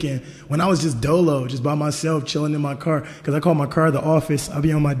was making when I was just dolo, just by myself, chilling in my car. Because I call my car the office. I'll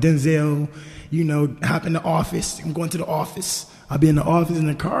be on my Denzel, hop in the office. I'm going to the office. I'll be in the office in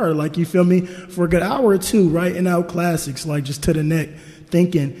the car, like, you feel me, for a good hour or two, writing out classics, like just to the neck,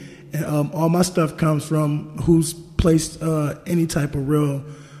 thinking. And all my stuff comes from who's placed any type of real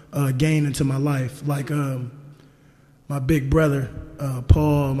gain into my life. Like my big brother,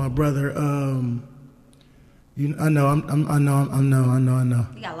 Paul, my brother. I know. You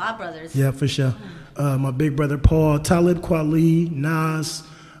got a lot of brothers. Yeah, for sure. My big brother Paul, Talib Kweli, Nas,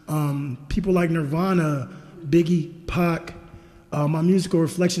 people like Nirvana, Biggie, Pac. My musical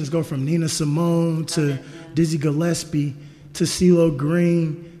reflections go from Nina Simone to Dizzy Gillespie to CeeLo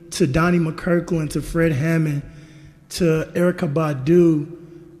Green to Donnie McKirkland to Fred Hammond to Erykah Badu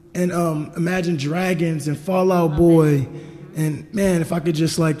and Imagine Dragons and Fall Out Boy. And man, if I could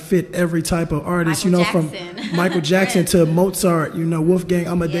just like fit every type of artist, from Michael Jackson to Mozart, Wolfgang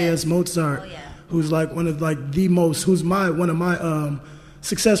Amadeus Mozart, who's like one of who's one of my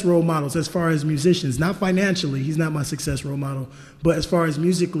success role models as far as musicians. Not financially, he's not my success role model, but as far as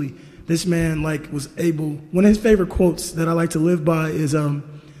musically, this man was able. One of his favorite quotes that I like to live by is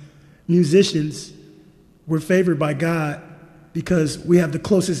musicians were favored by God because we have the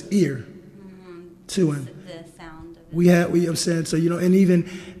closest ear to him. The sound of it. We I'm saying, so, and even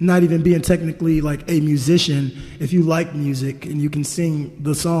not even being technically like a musician, if you like music and you can sing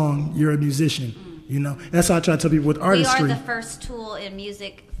the song, you're a musician, That's how I try to tell people with artistry. We are the first tool in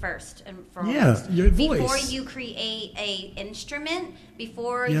music first and foremost. Yeah, your voice. Before you create a instrument,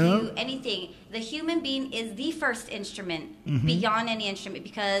 before you anything, the human being is the first instrument beyond any instrument,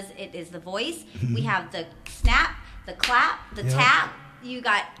 because it is the voice. We have the snap, the clap, the tap,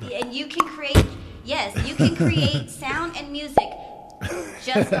 and you can create. Yes, you can create sound and music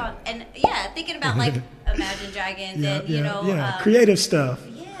just on, and thinking about like Imagine Dragons and creative stuff.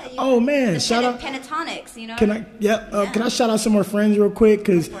 Oh man, shout out pentatonics. You know. Can I? Can I shout out some more friends real quick?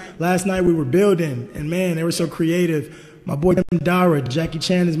 Because last night we were building, and man, they were so creative. My boy Tim Dara, Jackie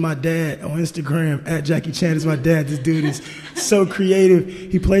Chan is my dad on Instagram. At Jackie Chan is my dad. This dude is so creative.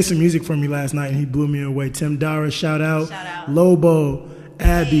 He played some music for me last night, and he blew me away. Tim Dara, shout out. Lobo,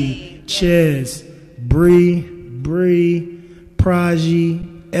 Abby, Ches, Bree,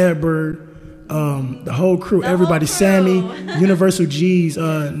 Praji, Edward. The whole crew, everybody, Sammy, Universal G's,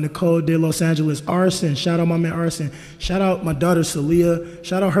 Nicole de Los Angeles, Arson, shout out my man Arson, shout out my daughter Celia,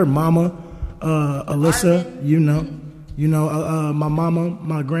 shout out her mama, Alyssa, my mama,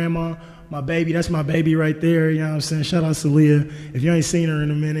 my grandma, my baby, that's my baby right there, you know what I'm saying, shout out Celia. If you ain't seen her in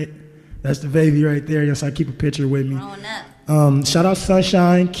a minute, that's the baby right there, so I keep a picture with me. Shout out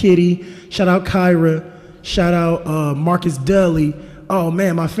Sunshine, Kitty, shout out Kyra, shout out Marcus Dudley. Oh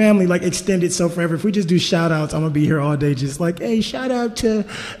man, my family like extended so forever. If we just do shout outs, I'm gonna be here all day just like, hey, shout out to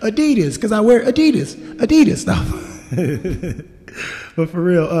Adidas, because I wear Adidas stuff. But for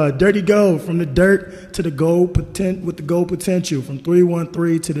real, Dirty Gold, from the dirt to the gold with the gold potential, from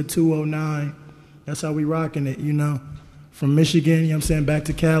 313 to the 209. That's how we rocking it, From Michigan, you know what I'm saying, back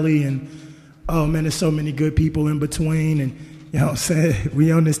to Cali, and oh man, there's so many good people in between, and you know what I'm saying? We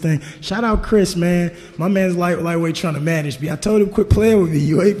on this thing. Shout out Chris, man. My man's lightweight trying to manage me. I told him quit playing with me.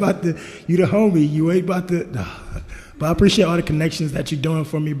 You ain't about to, you the homie. You ain't about to. Nah. But I appreciate all the connections that you're doing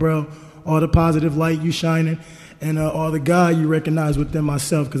for me, bro. All the positive light you shining. And all the God you recognize within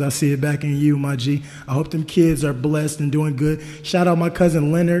myself, because I see it back in you, my G. I hope them kids are blessed and doing good. Shout out my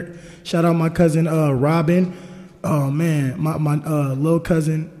cousin Leonard. Shout out my cousin Robin. Oh, man. My little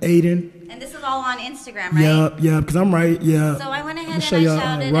cousin Aiden. And this is all on Instagram, right? Yeah, because I'm right, yeah. So I went ahead and I shouted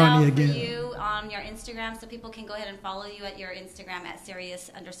out for you on your Instagram, so people can go ahead and follow you at your Instagram at Serious_.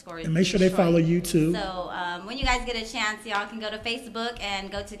 And make sure they follow you, too. So when you guys get a chance, y'all can go to Facebook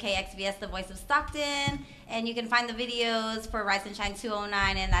and go to KXVS, the voice of Stockton, and you can find the videos for Rise and Shine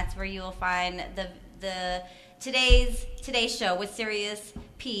 209, and that's where you will find the today's show with Sirius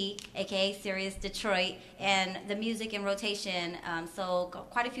P, aka Sirius Detroit, and the music in rotation. So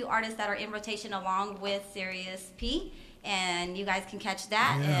quite a few artists that are in rotation along with Sirius P, and you guys can catch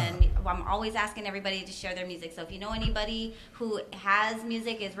that. Yeah. And I'm always asking everybody to share their music. So if you know anybody who has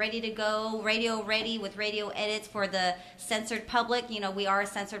music, is ready to go, radio ready with radio edits for the censored public. We are a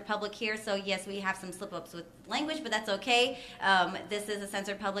censored public here, so yes, we have some slip-ups with language, but that's okay. This is a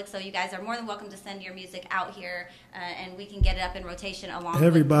censored public, so you guys are more than welcome to send your music out here, and we can get it up in rotation along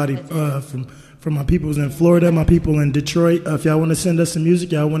everybody from my peoples in Florida, my people in Detroit. If y'all want to send us some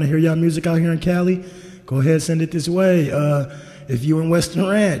music, y'all want to hear y'all music out here in Cali, go ahead, send it this way. If you in Western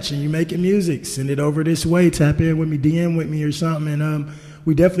Ranch and you making music, send it over this way. Tap in with me, DM with me or something, and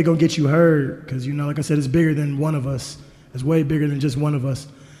we definitely gonna get you heard, because like I said, it's bigger than one of us. It's way bigger than just one of us.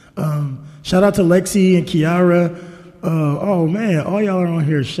 Shout out to Lexi and Kiara. Oh man, all y'all are on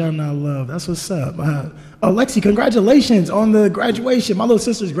here shouting out love. That's what's up. Lexi, congratulations on the graduation. My little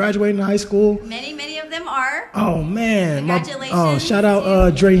sister's graduating high school. Many of them are. Oh man, congratulations! Shout out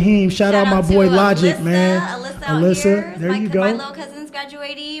Draheem. Shout out my boy Logic, man. Alyssa, there you go. My little cousin's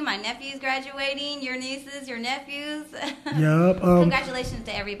graduating. My nephew's graduating. Your nieces, your nephews. Yup. Congratulations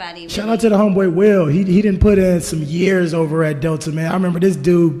to everybody. Shout out to the homeboy Will. He didn't put in some years over at Delta, man. I remember this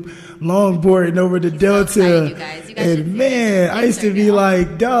dude longboarding over to Delta. So excited, you guys and man, I used to be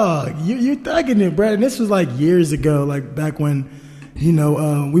like, dog, you thugging it, Brad. And this was like years ago, like back when,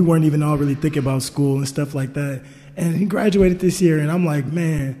 we weren't even all really thinking about school and stuff like that. And he graduated this year, and I'm like,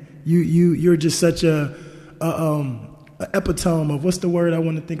 man, you're just such a epitome of, what's the word I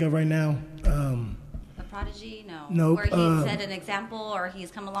want to think of right now? A prodigy? No. Nope. Where he set an example, or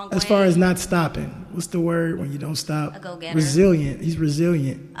he's come a long way. As far as not stopping, what's the word when you don't stop? A go-getter. Resilient. He's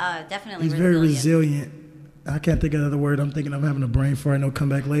resilient. Definitely. He's very resilient. I can't think of another word. I'm thinking I'm having a brain fart. I know come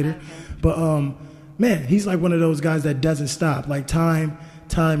back later. Okay. But man, he's like one of those guys that doesn't stop. Like time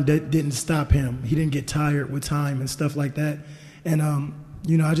didn't stop him. He didn't get tired with time and stuff like that. And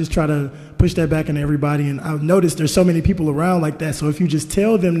I just try to push that back into everybody. And I've noticed there's so many people around like that. So if you just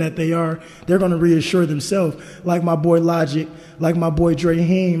tell them that they're going to reassure themselves. Like my boy Logic, like my boy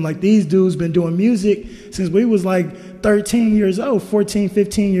Draheem, like these dudes been doing music since we was like 13 years old, 14,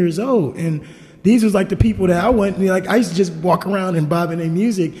 15 years old. And these was like the people that I went, like I used to just walk around and bob in their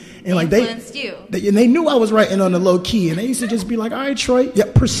music, and like influenced you. And they knew I was writing on the low key, and they used to just be like, "All right, Troy, yeah,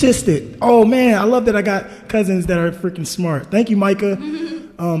 persistent." Oh man, I love that I got cousins that are freaking smart. Thank you, Micah.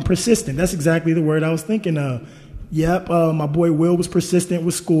 Persistent. That's exactly the word I was thinking of. Yep. My boy Will was persistent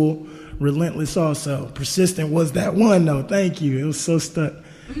with school. Relentless also. Persistent was that one though. Thank you. It was so stuck.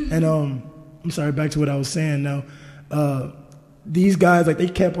 And I'm sorry, back to what I was saying now. These guys, like, they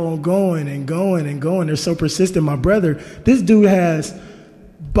kept on going and going and going. They're so persistent. My brother, this dude has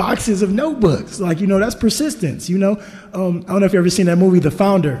boxes of notebooks. Like, that's persistence, I don't know if you ever seen that movie, The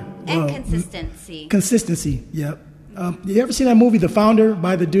Founder. And consistency. Consistency, yep. You ever seen that movie, The Founder,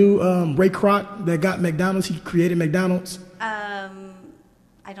 by the dude, Ray Kroc, that got McDonald's? He created McDonald's. I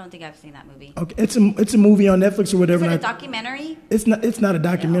don't think I've seen that movie. Okay, it's a movie on Netflix or whatever. Is it a documentary? It's not a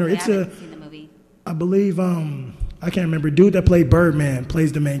documentary. I haven't seen the movie. I believe, I can't remember. Dude that played Birdman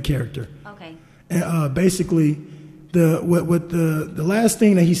plays the main character. Okay. And basically, the last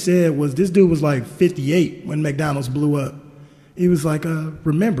thing that he said was this dude was like 58 when McDonald's blew up. He was like,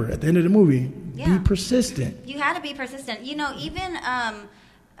 remember, at the end of the movie, be persistent. You had to be persistent. Even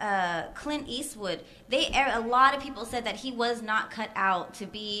Clint Eastwood, a lot of people said that he was not cut out to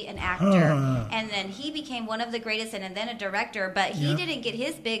be an actor. And then he became one of the greatest and then a director, but he didn't get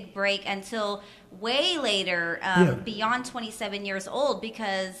his big break until way later, beyond 27 years old,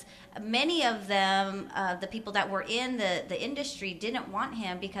 because many of them, the people that were in the industry, didn't want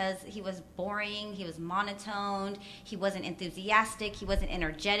him because he was boring, he was monotone, he wasn't enthusiastic, he wasn't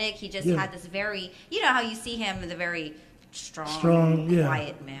energetic, he just had this very, how you see him, the very strong,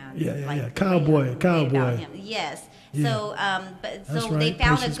 quiet man. Cowboy. Yes. Yeah. So, right. they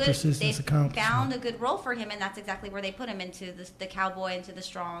found Patience, a good role for him, and that's exactly where they put him, into the cowboy, into the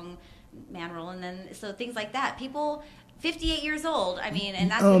strong man role, and then so things like that. People, 58 years old. I mean, and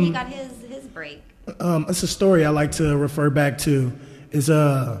that's when he got his break. It's a story I like to refer back to. Is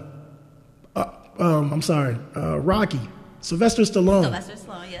Rocky. Sylvester Stallone.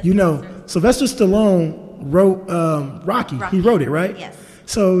 Yes. Sylvester Stallone wrote Rocky. He wrote it, right? Yes.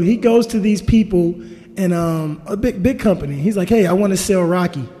 So he goes to these people in a big company. He's like, hey, I want to sell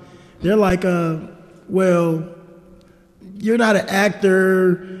Rocky. They're like, well, you're not an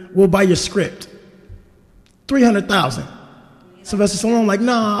actor. We'll buy your script. $300,000. Sylvester Stallone like,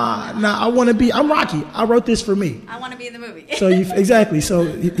 nah, I'm Rocky. I wrote this for me. I want to be in the movie. So exactly. So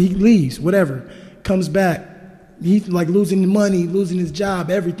he leaves, whatever, comes back. He's like losing money, losing his job,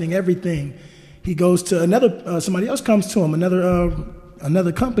 everything. He goes to somebody else comes to him,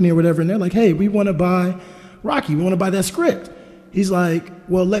 another company or whatever, and they're like, hey, we want to buy Rocky. We want to buy that script. He's like,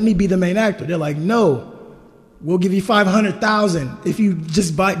 well, let me be the main actor. They're like, no, we'll give you $500,000 if you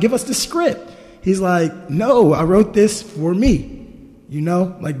just give us the script. He's like, no, I wrote this for me.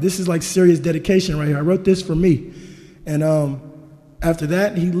 Like, this is like serious dedication right here. I wrote this for me. And after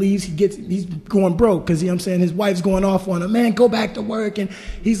that, he leaves. He's going broke because, his wife's going off on him. Man, go back to work. And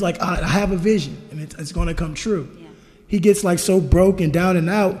he's like, I have a vision, and it's going to come true. Yeah. He gets like so broke and down and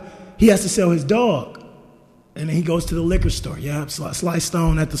out, he has to sell his dog. And then he goes to the liquor store. Yeah, Sly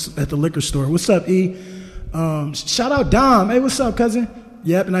Stone at the liquor store. What's up, E? Shout out Dom. Hey, what's up, cousin?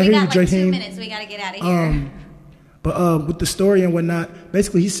 Yep, and I hear you, Draheem. 2 minutes. We got to get out of here. But with the story and whatnot,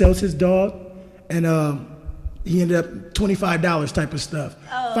 basically he sells his dog, and he ended up $25 type of stuff.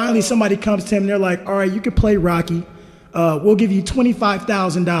 Oh. Finally, somebody comes to him and they're like, all right, you can play Rocky. We'll give you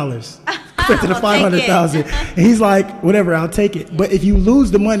 $25,000 compared to the $500,000. And he's like, whatever, I'll take it. Yeah. But if you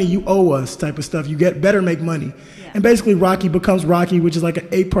lose the money, you owe us type of stuff. You better make money. Yeah. And basically Rocky becomes Rocky, which is like an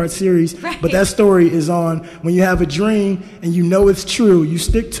 8-part series. Right. But that story is on when you have a dream and you know it's true, you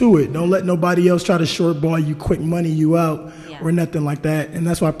stick to it. Don't let nobody else try to shortball you, quick money you out, or nothing like that. And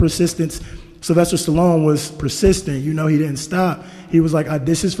that's why persistence. Sylvester Stallone was persistent. He didn't stop. He was like,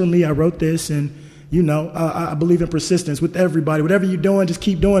 this is for me. I wrote this. And, I believe in persistence with everybody. Whatever you're doing, just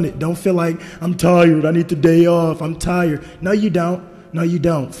keep doing it. Don't feel like, I'm tired. I need the day off. I'm tired. No, you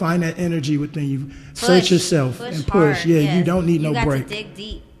don't. Find that energy within you. Search yourself and push. Hard, yeah, yes. You don't need no break. You got to dig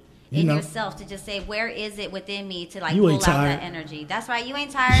deep in yourself to just say, where is it within me to you pull out that energy? That's right. You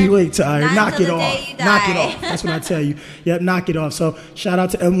ain't tired. You ain't tired. Not knock it the off. Day you die. Knock it off. That's what I tell you. Yep, knock it off. So shout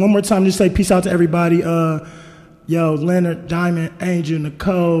out to one more time. Just say peace out to everybody. Leonard, Diamond, Angel,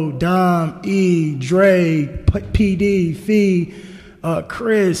 Nicole, Dom, E, Dre, PD, Fee,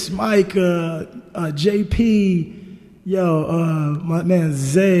 Chris, Micah, JP. My man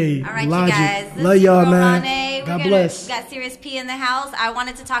Zay, all right, Logic. You guys. This love is y'all, Girl man. RawNe. God bless. We got Serious P in the house. I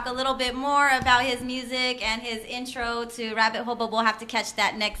wanted to talk a little bit more about his music and his intro to Rabbit Hole, but we'll have to catch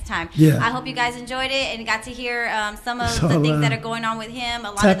that next time. Yeah. I hope you guys enjoyed it and got to hear some of the things that are going on with him,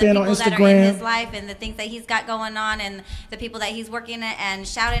 a lot Tap of the in people on that are in Instagram. his life and the things that he's got going on and the people that he's working and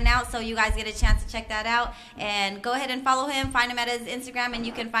shouting out, so you guys get a chance to check that out. And go ahead and follow him. Find him at his Instagram, and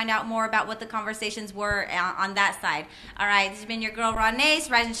you can find out more about what the conversations were on that side. All right, this has been your girl RawNe,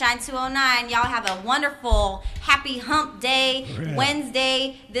 Rise and Shine 209. Y'all have a wonderful happy hump day Right.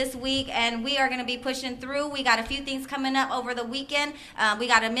 Wednesday this week, and we are going to be pushing through. We got a few things coming up over the weekend. We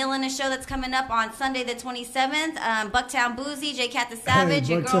got a Mill in a show that's coming up on Sunday the 27th. Bucktown Boozy, J Cat the Savage,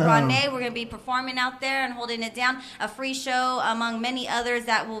 your girl Bucktown. RawNe. We're going to be performing out there and holding it down. A free show among many others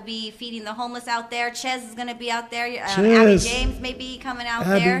that will be feeding the homeless out there. Ches is going to be out there. Abby Ches. James may be coming out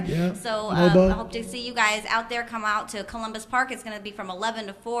Abby, there. yeah. So Lobo. I hope to see you guys out there. Come out to Columbus Park. It's going to be from 11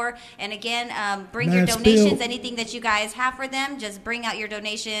 to 4. And again, bring your Mad donations. spill. Anything that you guys have for them, just bring out your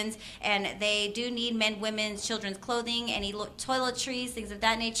donations. And they do need men, women's, children's clothing, any toiletries, things of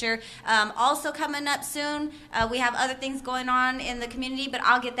that nature. Also coming up soon, we have other things going on in the community, but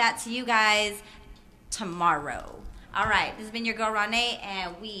I'll get that to you guys tomorrow. All right, this has been your girl RawNe,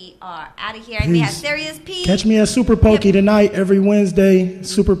 and we are out of here. And we have Peace. Serious P. Catch me at Super Pokey tonight, every Wednesday.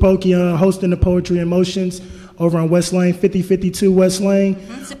 Super Pokey hosting the Poetry Emotions over on West Lane, 5052 West Lane.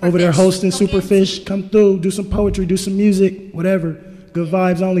 Over there hosting Superfish. Come through, do some poetry, do some music, whatever. Good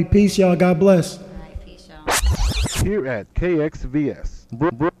vibes only. Peace, y'all. God bless. Here at KXVS.